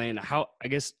done playing, how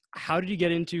did you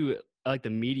get into like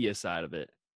the media side of it?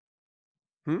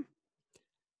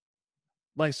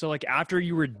 Like after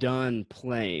you were done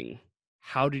playing,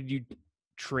 how did you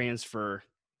transfer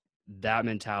that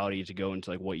mentality to go into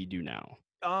like what you do now?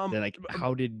 Then, like,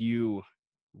 how did you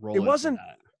roll? It wasn't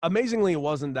that? Amazingly, it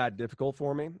wasn't that difficult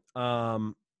for me.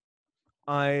 I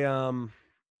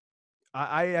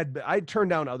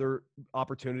turned down other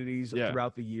opportunities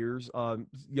throughout the years.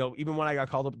 Even when I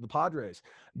got called up to the Padres,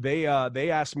 they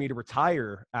asked me to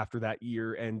retire after that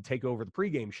year and take over the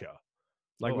pregame show.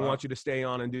 Like, we want you to stay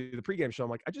on and do the pregame show.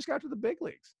 I'm like, I just got to the big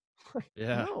leagues.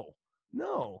 Yeah.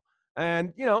 No.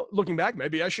 And, looking back,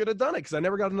 maybe I should have done it because I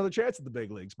never got another chance at the big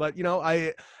leagues. But,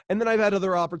 and then I've had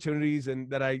other opportunities and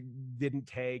that I didn't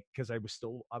take because I was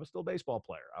still a baseball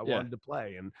player. I wanted to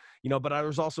play. And, but there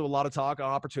was also a lot of talk on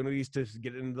opportunities to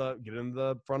get in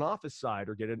the front office side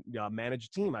or manage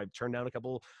a team. I've turned down a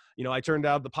couple,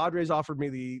 the Padres offered me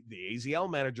the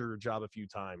AZL manager job a few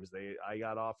times. I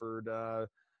got offered,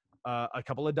 a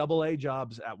couple of AA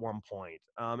jobs at one point.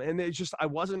 And it's just, I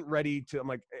wasn't ready to, I'm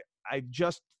like, I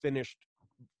just finished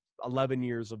 11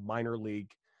 years of minor league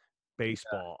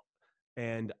baseball.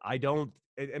 And I don't,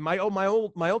 and my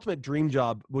ultimate dream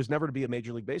job was never to be a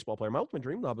Major League Baseball player. My ultimate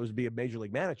dream job was to be a Major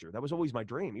League manager. That was always my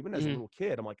dream. Even as a little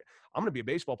kid, I'm like, I'm going to be a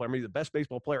baseball player. I'm going to be the best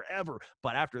baseball player ever.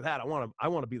 But after that, I want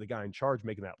to be the guy in charge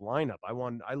making that lineup.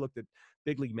 I looked at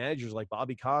big league managers like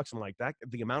Bobby Cox. I'm like, that,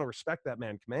 the amount of respect that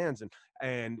man commands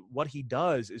and what he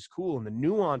does is cool, and the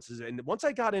nuances. And once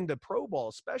I got into pro ball,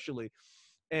 especially,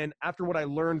 and after what I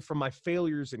learned from my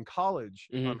failures in college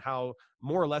on how,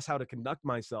 more or less, how to conduct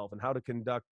myself and how to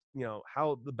conduct,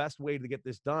 how the best way to get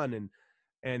this done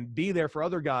and be there for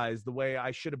other guys the way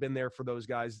I should have been there for those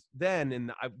guys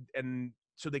then. And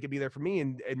so they could be there for me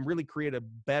and really create a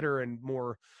better and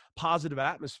more positive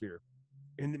atmosphere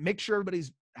and make sure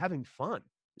everybody's having fun.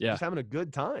 Yeah. Just having a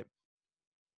good time.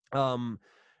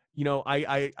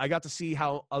 I got to see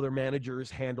how other managers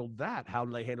handled that, how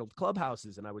they handled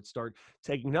clubhouses, and I would start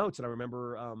taking notes. And I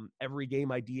remember every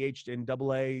game I DH'd in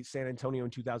AA San Antonio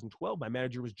in 2012, my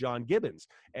manager was John Gibbons,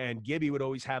 and Gibby would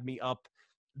always have me up.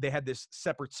 They had this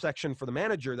separate section for the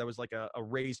manager that was like a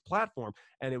raised platform,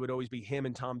 and it would always be him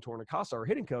and Tom Tornicasa, our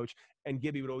hitting coach, and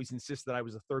Gibby would always insist that I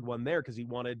was the third one there because he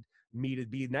wanted me to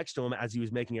be next to him as he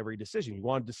was making every decision. He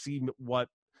wanted to see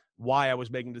why I was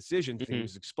making decisions. He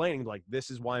was explaining, like, this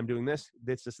is why I'm doing this.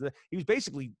 He was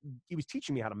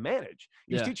teaching me how to manage.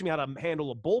 He was teaching me how to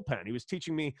handle a bullpen. He was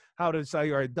teaching me how to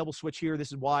say, all right, double switch here.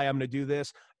 This is why I'm going to do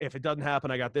this. If it doesn't happen,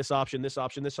 I got this option, this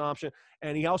option, this option.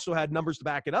 And he also had numbers to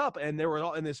back it up. And they were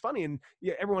all, and it's funny. And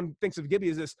everyone thinks of Gibby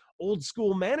as this old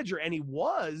school manager, and he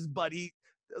was, but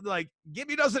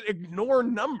Gibby doesn't ignore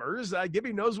numbers.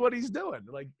 Gibby knows what he's doing.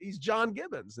 Like, he's John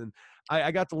Gibbons. And I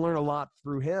got to learn a lot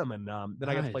through him. And then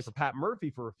I got to play for Pat Murphy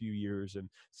for a few years, and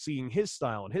seeing his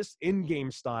style, and his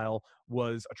in-game style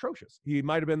was atrocious. He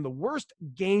might have been the worst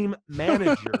game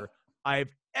manager I've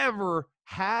ever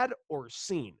had or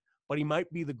seen, but he might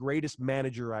be the greatest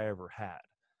manager I ever had.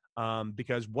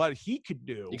 Because what he could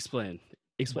do. Explain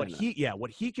what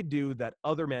he could do that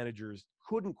other managers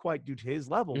couldn't quite do to his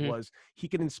level was he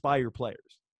could inspire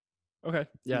players. Okay.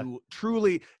 Yeah.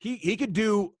 Truly, he could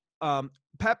do.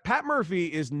 Pat Murphy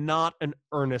is not an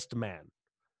earnest man,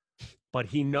 but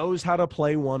he knows how to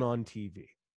play one on TV.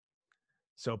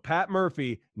 So Pat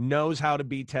Murphy knows how to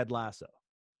be Ted Lasso.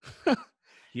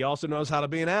 He also knows how to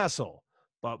be an asshole,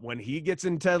 but when he gets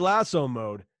in Ted Lasso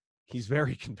mode, he's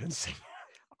very convincing.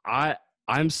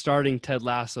 I'm starting Ted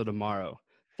Lasso tomorrow.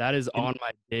 That is on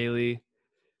my daily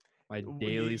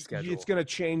schedule. It's going to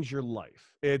change your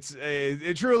life.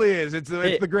 It truly is. It's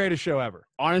the greatest show ever.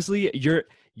 Honestly,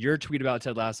 your tweet about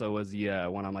Ted Lasso was the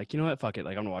one I'm like, you know what? Fuck it.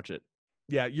 Like, I'm gonna watch it.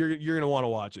 Yeah, you're gonna want to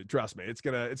watch it. Trust me. It's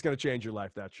gonna change your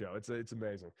life. That show. It's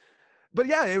amazing. But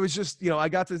yeah, it was just, I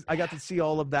got to see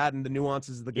all of that and the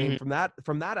nuances of the game from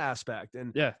that aspect.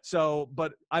 And so,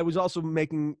 but I was also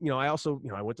making, I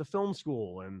went to film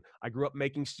school, and I grew up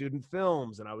making student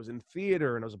films, and I was in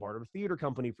theater, and I was a part of a theater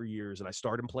company for years, and I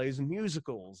starred in plays and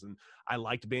musicals, and I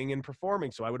liked being in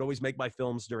performing. So I would always make my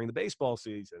films during the baseball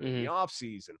season, in the off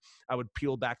season. I would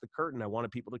peel back the curtain. I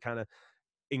wanted people to kind of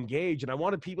engage, and I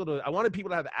wanted people to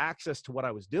have access to what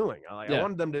I was doing. I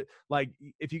wanted them to, like,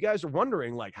 if you guys are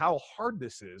wondering like how hard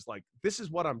this is, like, this is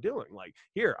what I'm doing. Like,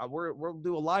 here, we'll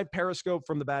do a live Periscope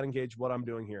from the batting cage. What I'm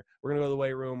doing here, we're gonna go to the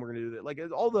weight room. We're gonna do that. Like,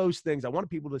 all those things. I wanted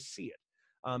people to see it.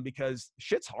 Because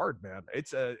shit's hard, man.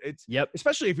 It's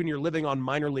especially if when you're living on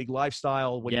minor league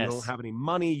lifestyle, when you don't have any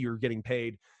money, you're getting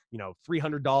paid,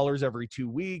 $300 every 2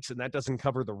 weeks, and that doesn't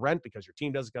cover the rent because your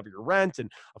team doesn't cover your rent. And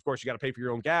of course, you got to pay for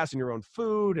your own gas and your own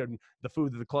food, and the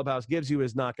food that the clubhouse gives you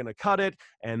is not going to cut it.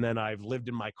 And then I've lived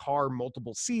in my car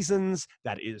multiple seasons.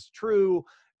 That is true.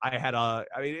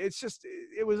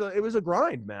 It was a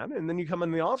grind, man. And then you come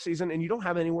in the off season and you don't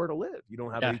have anywhere to live. You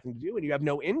don't have anything to do, and you have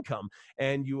no income,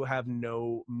 and you have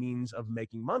no means of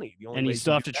making money. And you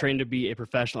still have to train to be a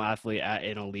professional athlete at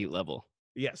an elite level.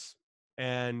 Yes.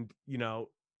 And,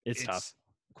 it's tough.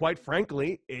 Quite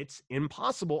frankly, it's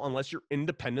impossible unless you're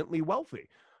independently wealthy.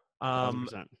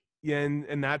 100%.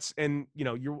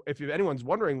 If anyone's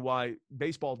wondering why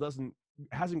baseball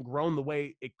hasn't grown the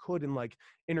way it could in like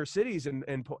inner cities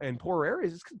and poorer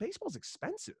areas, it's because baseball's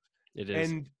expensive. It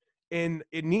is. And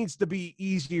it needs to be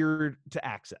easier to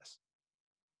access.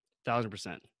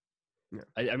 1,000%. Yeah.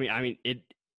 I mean,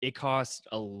 it costs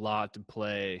a lot to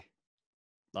play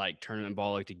like tournament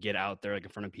ball, like to get out there like in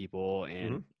front of people,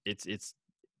 and it's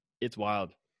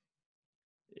wild.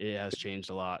 It has changed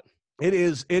a lot. It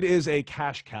is a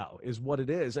cash cow is what it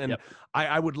is. And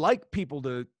I would like people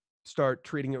to start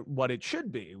treating it what it should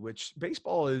be, which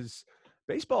baseball is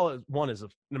Baseball is an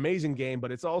amazing game,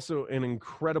 but it's also an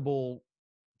incredible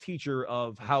teacher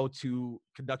of how to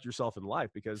conduct yourself in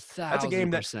life, because that's a game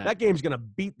that game's going to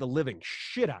beat the living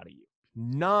shit out of you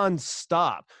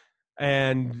nonstop.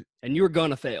 And you're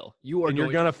gonna fail. You're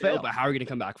gonna fail. But how are you gonna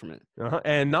come back from it?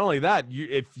 And not only that,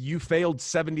 if you failed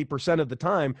 70% of the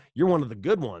time, you're one of the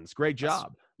good ones. Great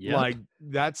job. Yep. Like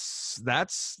that's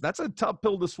a tough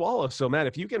pill to swallow. So man,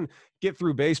 if you can get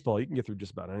through baseball, you can get through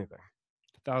just about anything.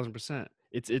 1,000%.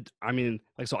 I mean,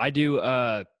 like, so I do.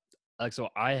 So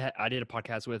I did a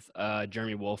podcast with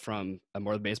Jeremy Wolf from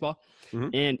More Than Baseball,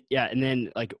 and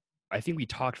then like I think we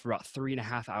talked for about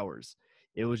 3.5 hours.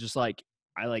 It was just like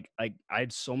I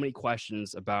had so many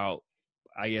questions about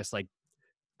I guess like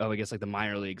the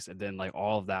minor leagues, and then like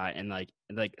all of that, and like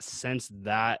since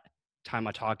that time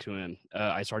I talked to him,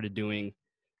 I started doing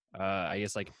I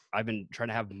guess like I've been trying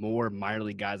to have more minor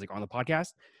league guys like on the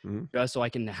podcast, just so I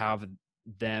can have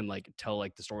them like tell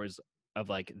like the stories of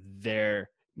like their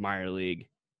minor league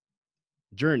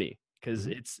journey, because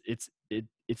it's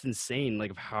insane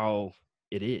like of how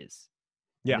it is.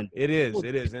 Yeah, it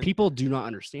is. And people do not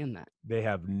understand that. They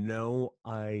have no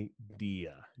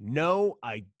idea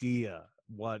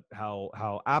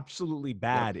how absolutely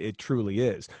bad it truly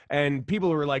is. And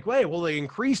people are like, wait, well, they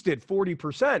increased it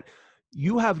 40%.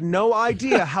 You have no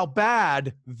idea how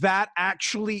bad that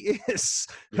actually is.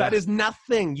 Yeah. That is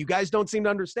nothing. You guys don't seem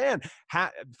to understand.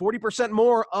 40%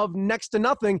 more of next to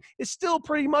nothing is still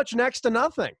pretty much next to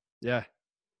nothing. Yeah.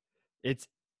 It's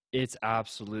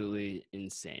absolutely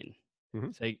insane.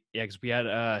 So, yeah, because we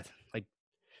had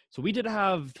so we did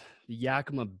have the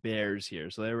Yakima Bears here.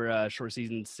 So they were a short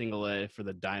season single A for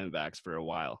the Diamondbacks for a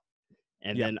while.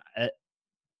 And then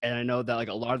and I know that like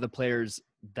a lot of the players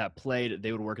that played,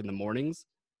 they would work in the mornings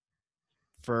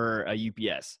for a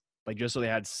UPS, like just so they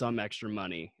had some extra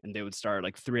money, and they would start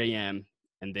like 3 a.m.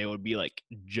 and they would be like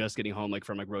just getting home like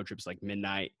from like road trips like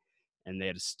midnight, and they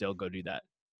had to still go do that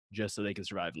just so they can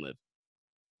survive and live.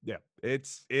 Yeah,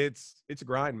 it's a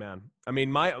grind, man. I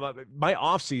mean, my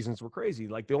off seasons were crazy.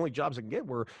 Like the only jobs I could get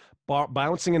were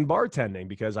bouncing and bartending,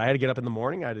 because I had to get up in the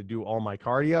morning. I had to do all my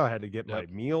cardio. I had to get my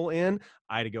meal in.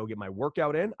 I had to go get my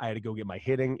workout in. I had to go get my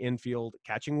hitting, infield,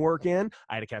 catching work in.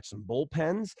 I had to catch some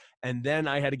bullpens, and then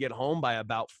I had to get home by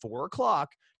about 4 o'clock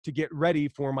to get ready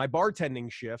for my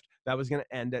bartending shift that was going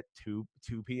to end at 2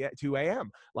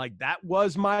 a.m. Like that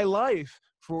was my life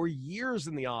for years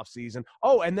in the off season.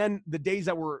 Oh, and then the days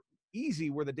that were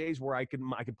easy were the days where I could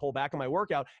pull back on my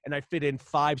workout, and I fit in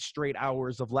 5 straight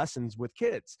hours of lessons with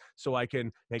kids so I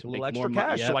can make a little extra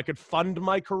cash, so I could fund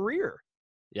my career.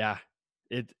 Yeah.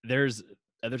 There's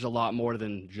a lot more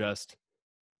than just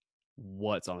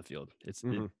what's on the field.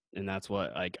 And that's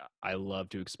what like I love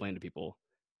to explain to people.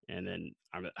 And then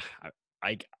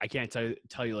I can't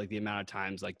tell you like the amount of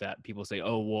times like that people say,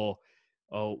 oh well,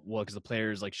 because the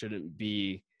players like shouldn't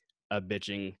be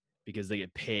bitching because they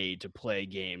get paid to play a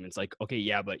game. It's like, okay,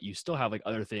 yeah, but you still have like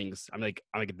other things. I'm like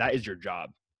that is your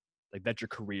job, like that's your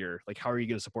career. Like how are you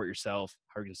going to support yourself?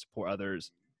 How are you going to support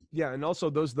others? Yeah, and also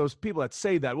those people that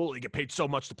say that, well, they get paid so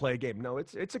much to play a game. No,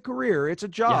 it's a career, it's a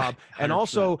job, and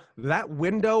also that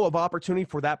window of opportunity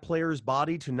for that player's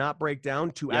body to not break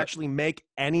down, to actually make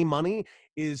any money,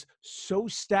 is so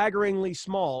staggeringly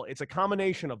small. It's a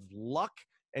combination of luck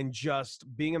and just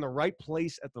being in the right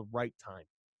place at the right time.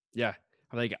 Yeah,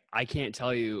 like I can't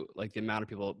tell you like the amount of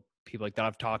people like that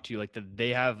I've talked to, like that they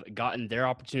have gotten their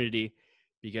opportunity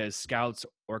because scouts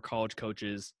or college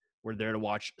coaches were there to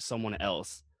watch someone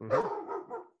else.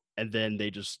 And then they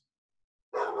just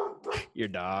your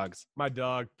dogs. My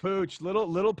dog Pooch,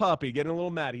 little puppy, getting a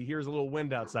little mad. He hears a little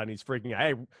wind outside and he's freaking out.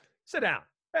 Hey, sit down.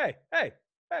 Hey.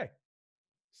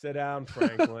 Sit down,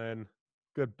 Franklin.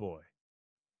 Good boy.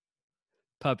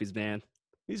 Puppies, man.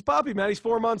 He's puppy, man. He's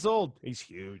 4 months old. He's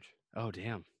huge. Oh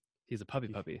damn. He's a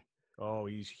puppy. Oh,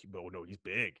 he's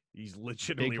big. He's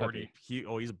legitimately already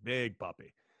he's a big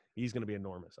puppy. He's going to be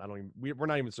enormous. We're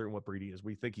not even certain what breed he is.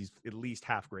 We think he's at least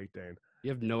half Great Dane. You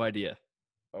have no idea.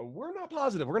 We're not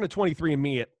positive. We're going to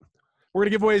 23andMe it. We're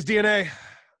going to give away his DNA.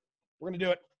 We're going to do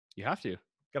it. You have to.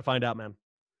 Got to find out, man.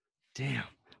 Damn.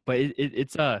 But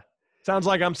it's sounds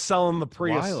like I'm selling the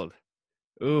Prius. Wild.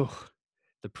 Ooh.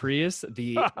 The Prius,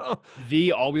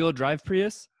 the all-wheel drive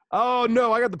Prius? Oh,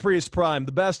 no, I got the Prius Prime,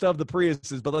 the best of the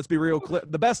Priuses, but let's be real clear,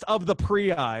 the best of the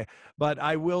Prii. But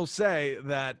I will say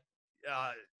that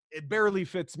it barely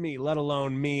fits me, let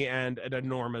alone me and an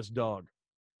enormous dog.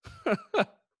 I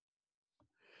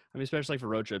mean, especially for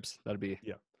road trips, that'd be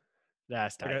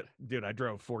that's tight. Dude, I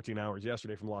drove 14 hours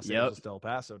yesterday from Los Angeles to El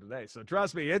Paso today. So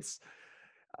trust me, it's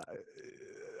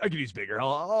I could use bigger.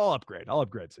 I'll upgrade. I'll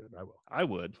upgrade soon. I will. I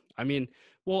would. I mean,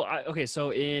 well, okay.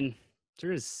 So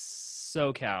there's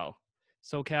SoCal,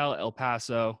 El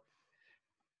Paso.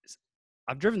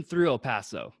 I've driven through El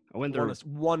Paso. I went through. It's a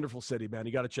wonderful city, man.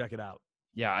 You got to check it out.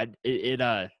 Yeah,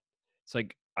 it's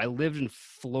like I lived in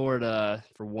Florida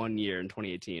for 1 year in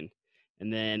 2018,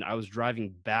 and then I was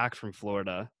driving back from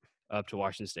Florida up to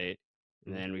Washington State,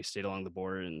 and then we stayed along the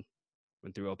border and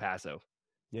went through El Paso.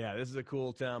 Yeah, this is a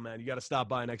cool town, man. You got to stop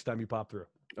by next time you pop through.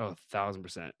 Oh,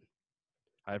 1,000%.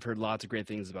 I've heard lots of great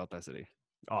things about that city.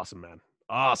 Awesome, man.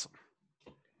 Awesome.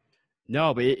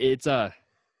 No, but it's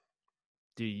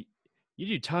dude, you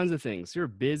do tons of things. You're a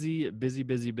busy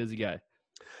guy.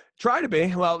 Try to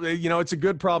be. Well, it's a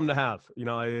good problem to have.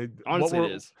 Honestly,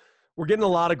 it is. We're getting a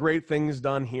lot of great things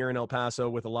done here in El Paso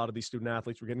with a lot of these student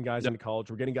athletes. We're getting guys into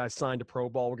college. We're getting guys signed to pro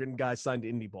ball. We're getting guys signed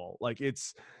to indie ball. Like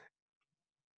it's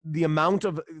the amount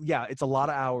of, it's a lot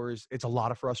of hours. It's a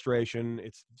lot of frustration.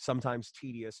 It's sometimes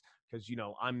tedious because,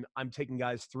 I'm taking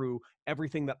guys through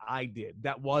everything that I did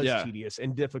that was tedious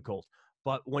and difficult.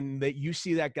 But when you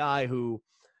see that guy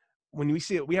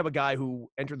we have a guy who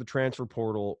entered the transfer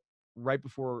portal right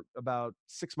before, about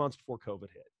 6 months before COVID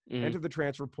hit. Mm-hmm. Entered the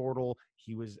transfer portal.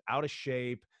 He was out of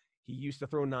shape. He used to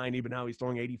throw 90, but now he's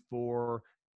throwing 84.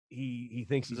 He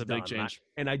thinks he's a done. Big change.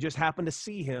 And I just happened to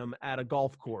see him at a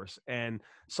golf course and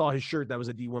saw his shirt that was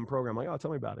a D1 program. I'm like, oh,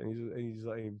 tell me about it. And he's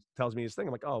like, he tells me his thing.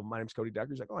 I'm like, oh, my name's Cody Decker.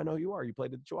 He's like, oh, I know who you are. You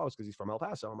played at the Chihuahuas because he's from El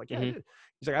Paso. I'm like, yeah, I did.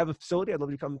 He's like, I have a facility. I'd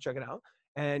love you to come check it out.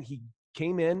 And he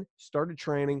came in, started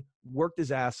training, worked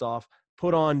his ass off,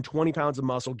 put on 20 pounds of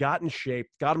muscle, got in shape,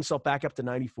 got himself back up to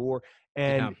 94.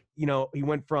 And, he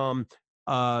went from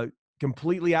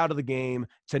completely out of the game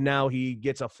to now he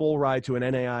gets a full ride to an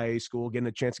NAIA school, getting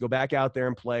a chance to go back out there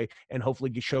and play and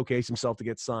hopefully showcase himself to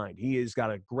get signed. He has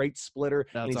got a great splitter.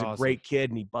 That's and he's awesome. A great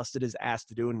kid and he busted his ass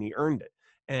to do it and he earned it.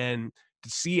 And to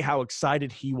see how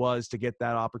excited he was to get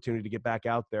that opportunity to get back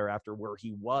out there after where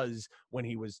he was when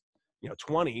he was,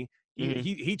 20,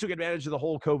 he took advantage of the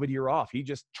whole COVID year off. He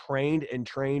just trained and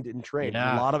trained and trained.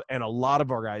 Yeah. A lot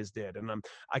of our guys did. And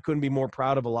I couldn't be more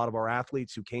proud of a lot of our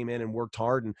athletes who came in and worked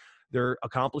hard and they're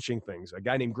accomplishing things. A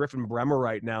guy named Griffin Bremer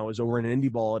right now is over in Indy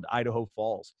ball at Idaho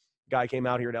Falls. Guy came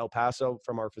out here to El Paso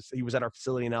he was at our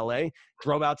facility in LA,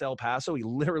 drove out to El Paso. He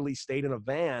literally stayed in a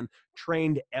van,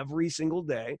 trained every single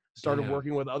day, started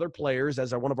working with other players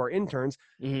as one of our interns.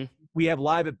 Mm-hmm. We have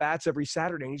live at bats every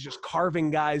Saturday and he's just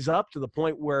carving guys up to the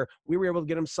point where we were able to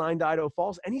get him signed to Idaho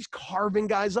Falls and he's carving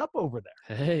guys up over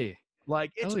there. Hey,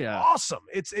 like it's awesome.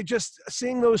 It's just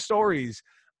seeing those stories,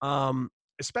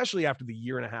 especially after the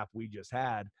year and a half we just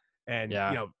had. And,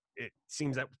 it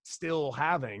seems that still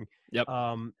having. Yep.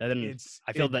 And then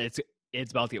I feel that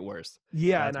it's about to get worse.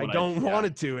 Yeah, and I don't want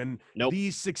it to. And nope.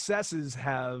 These successes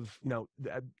have,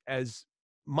 as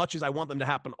much as I want them to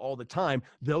happen all the time,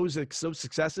 those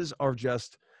successes are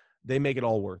just, they make it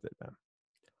all worth it, man.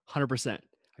 100%.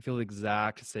 I feel the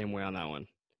exact same way on that one.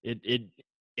 It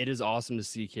is awesome to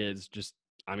see kids just,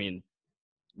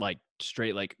 like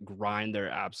straight, like grind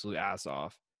their absolute ass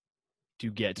off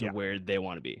to get to where they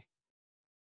want to be.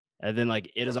 And then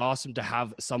like, it is awesome to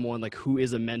have someone like who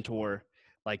is a mentor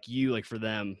like you, like for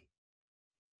them.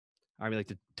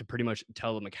 Like to pretty much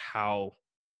tell them like how,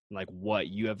 like what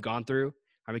you have gone through.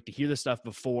 To hear this stuff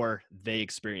before they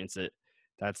experience it.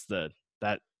 That's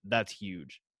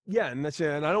huge. Yeah. And that's it.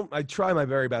 And I try my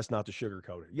very best not to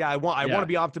sugarcoat it. Yeah. I want to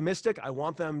be optimistic. I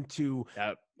want them to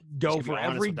go for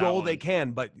every goal they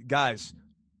can, but guys,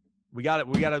 we got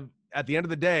to, at the end of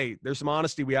the day, there's some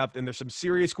honesty and there's some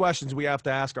serious questions we have to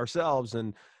ask ourselves.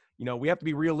 And, we have to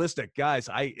be realistic, guys.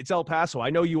 It's El Paso. I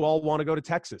know you all want to go to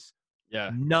Texas.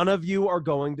 Yeah. None of you are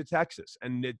going to Texas,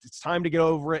 and it's time to get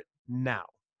over it now,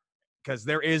 because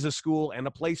there is a school and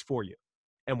a place for you,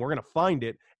 and we're going to find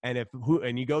it. And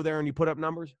and you go there and you put up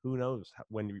numbers, who knows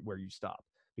where you stop,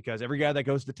 because every guy that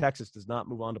goes to Texas does not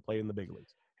move on to play in the big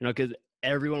leagues. Because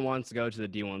everyone wants to go to the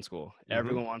D1 school. Mm-hmm.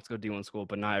 Everyone wants to go D1 school,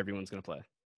 but not everyone's going to play.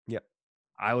 Yep.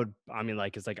 I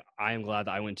am glad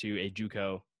that I went to a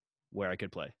JUCO where I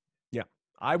could play. Yeah.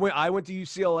 I went to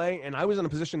UCLA and I was in a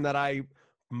position that I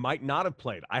might not have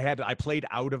played. I played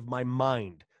out of my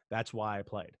mind. That's why I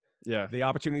played. Yeah. The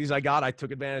opportunities I got, I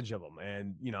took advantage of them.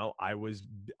 And,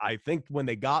 I think when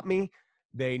they got me,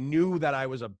 They knew that I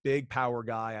was a big power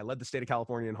guy. I led the state of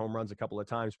California in home runs a couple of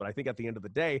times, but I think at the end of the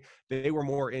day, they were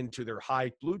more into their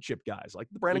high blue chip guys like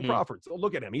the Brandon Crawfords. Oh,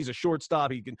 look at him. He's a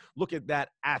shortstop. He can look at that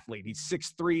athlete. He's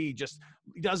 6'3",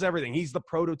 he does everything. He's the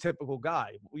prototypical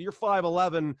guy. Well, you're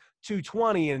 5'11",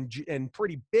 220 and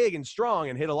pretty big and strong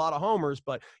and hit a lot of homers,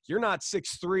 but you're not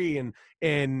 6'3"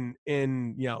 and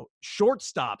in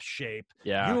shortstop shape.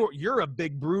 Yeah. You're a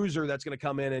big bruiser that's going to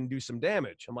come in and do some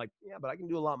damage. I'm like, yeah, but I can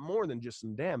do a lot more than just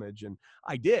some damage. And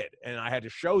I did. And I had to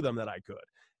show them that I could.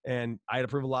 And I had to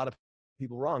prove a lot of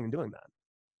people wrong in doing that.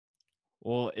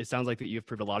 Well, it sounds like that you've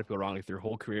proved a lot of people wrong with your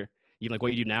whole career. Even like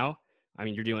what you do now. I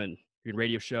mean, you're doing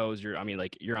radio shows. You're on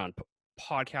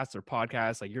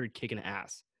podcasts. Like, you're kicking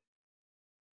ass.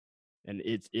 And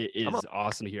it is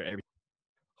awesome to hear everything.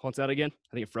 Hold that again.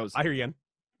 I think it froze. I hear you again.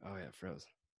 Oh yeah, it froze.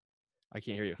 I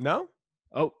can't hear you. No?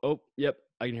 Oh, yep.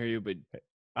 I can hear you, but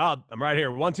I'm right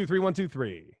here. 1, 2, 3, 1, 2,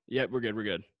 3. Yep, we're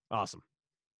good. Awesome.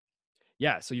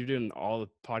 Yeah, so you're doing all the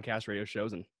podcast radio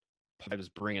shows, and I was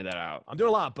bringing that out. I'm doing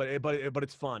a lot, but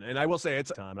it's fun, and I will say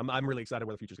it's time. I'm really excited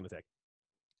where the future's going to take.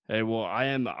 Hey, well, I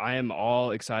am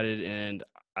all excited, and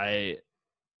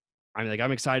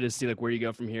I'm excited to see like where you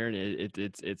go from here, and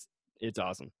it's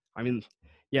awesome. I mean,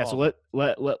 yeah. So let's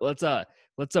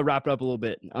wrap it up a little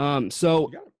bit.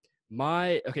 So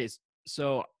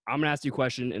I'm gonna ask you a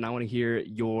question, and I want to hear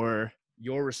your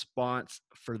response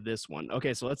for this one.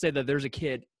 Okay, so let's say that there's a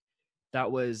kid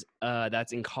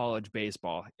that's in college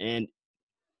baseball, and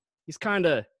he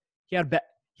had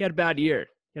a bad year.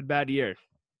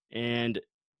 And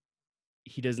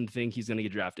he doesn't think he's gonna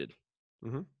get drafted.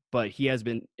 Mm-hmm. But he has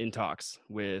been in talks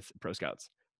with pro scouts.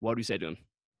 What do you say to him?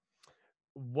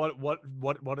 What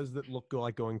does it look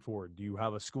like going forward? Do you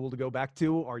have a school to go back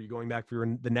to? Are you going back for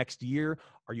the next year?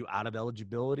 Are you out of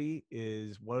eligibility?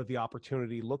 What does the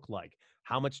opportunity look like?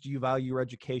 How much do you value your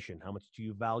education? How much do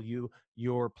you value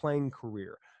your playing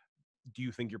career? Do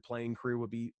you think your playing career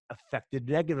would be affected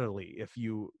negatively if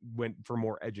you went for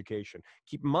more education?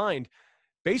 Keep in mind,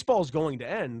 baseball is going to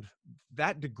end.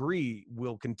 That degree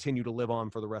will continue to live on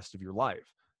for the rest of your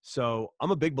life. So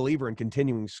I'm a big believer in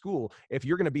continuing school. If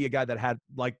you're going to be a guy that had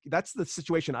that's the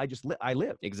situation I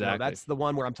live. Exactly. That's the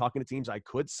one where I'm talking to teams I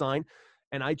could sign,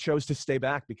 and I chose to stay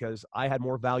back because I had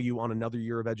more value on another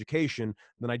year of education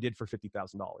than I did for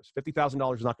 $50,000.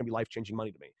 $50,000 is not going to be life-changing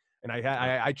money to me. And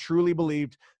I truly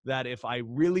believed that if I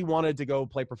really wanted to go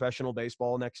play professional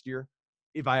baseball next year,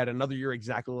 if I had another year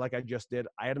exactly like I just did,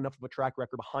 I had enough of a track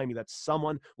record behind me that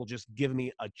someone will just give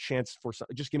me a chance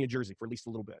just give me a jersey for at least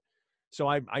a little bit. So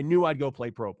I knew I'd go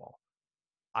play pro ball.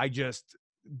 I just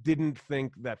didn't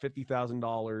think that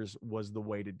 $50,000 was the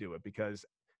way to do it, because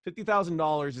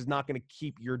 $50,000 is not going to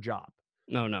keep your job.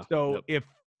 No. So nope. If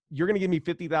you're going to give me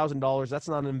 $50,000, that's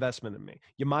not an investment in me.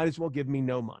 You might as well give me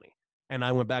no money. And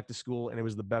I went back to school, and it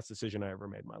was the best decision I ever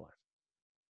made in my life.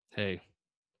 Hey,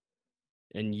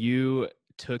 and you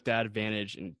took that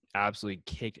advantage and absolutely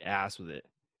kicked ass with it.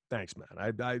 Thanks, man.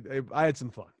 I had some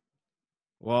fun.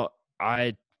 Well,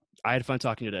 I had fun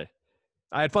talking today.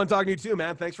 I had fun talking to you too,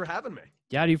 man. Thanks for having me.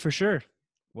 Yeah, dude, for sure.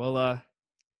 Well,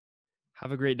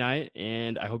 have a great night,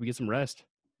 and I hope you get some rest.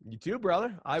 You too,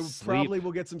 brother. I probably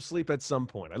will get some sleep at some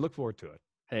point. I look forward to it.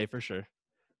 Hey, for sure.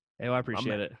 Hey, well, I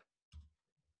appreciate it.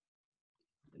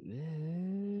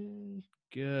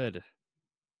 Good. I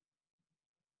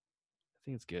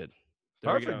think it's good.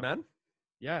 There Perfect, man.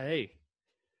 Yeah, hey.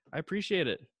 I appreciate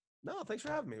it. No, thanks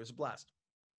for having me. It was a blast.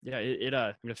 Yeah,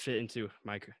 I'm gonna fit into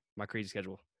my crazy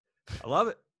schedule. I love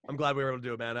it. I'm glad we were able to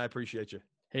do it, man. I appreciate you.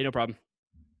 Hey, no problem.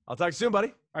 I'll talk to you soon, buddy.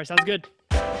 All right, sounds good.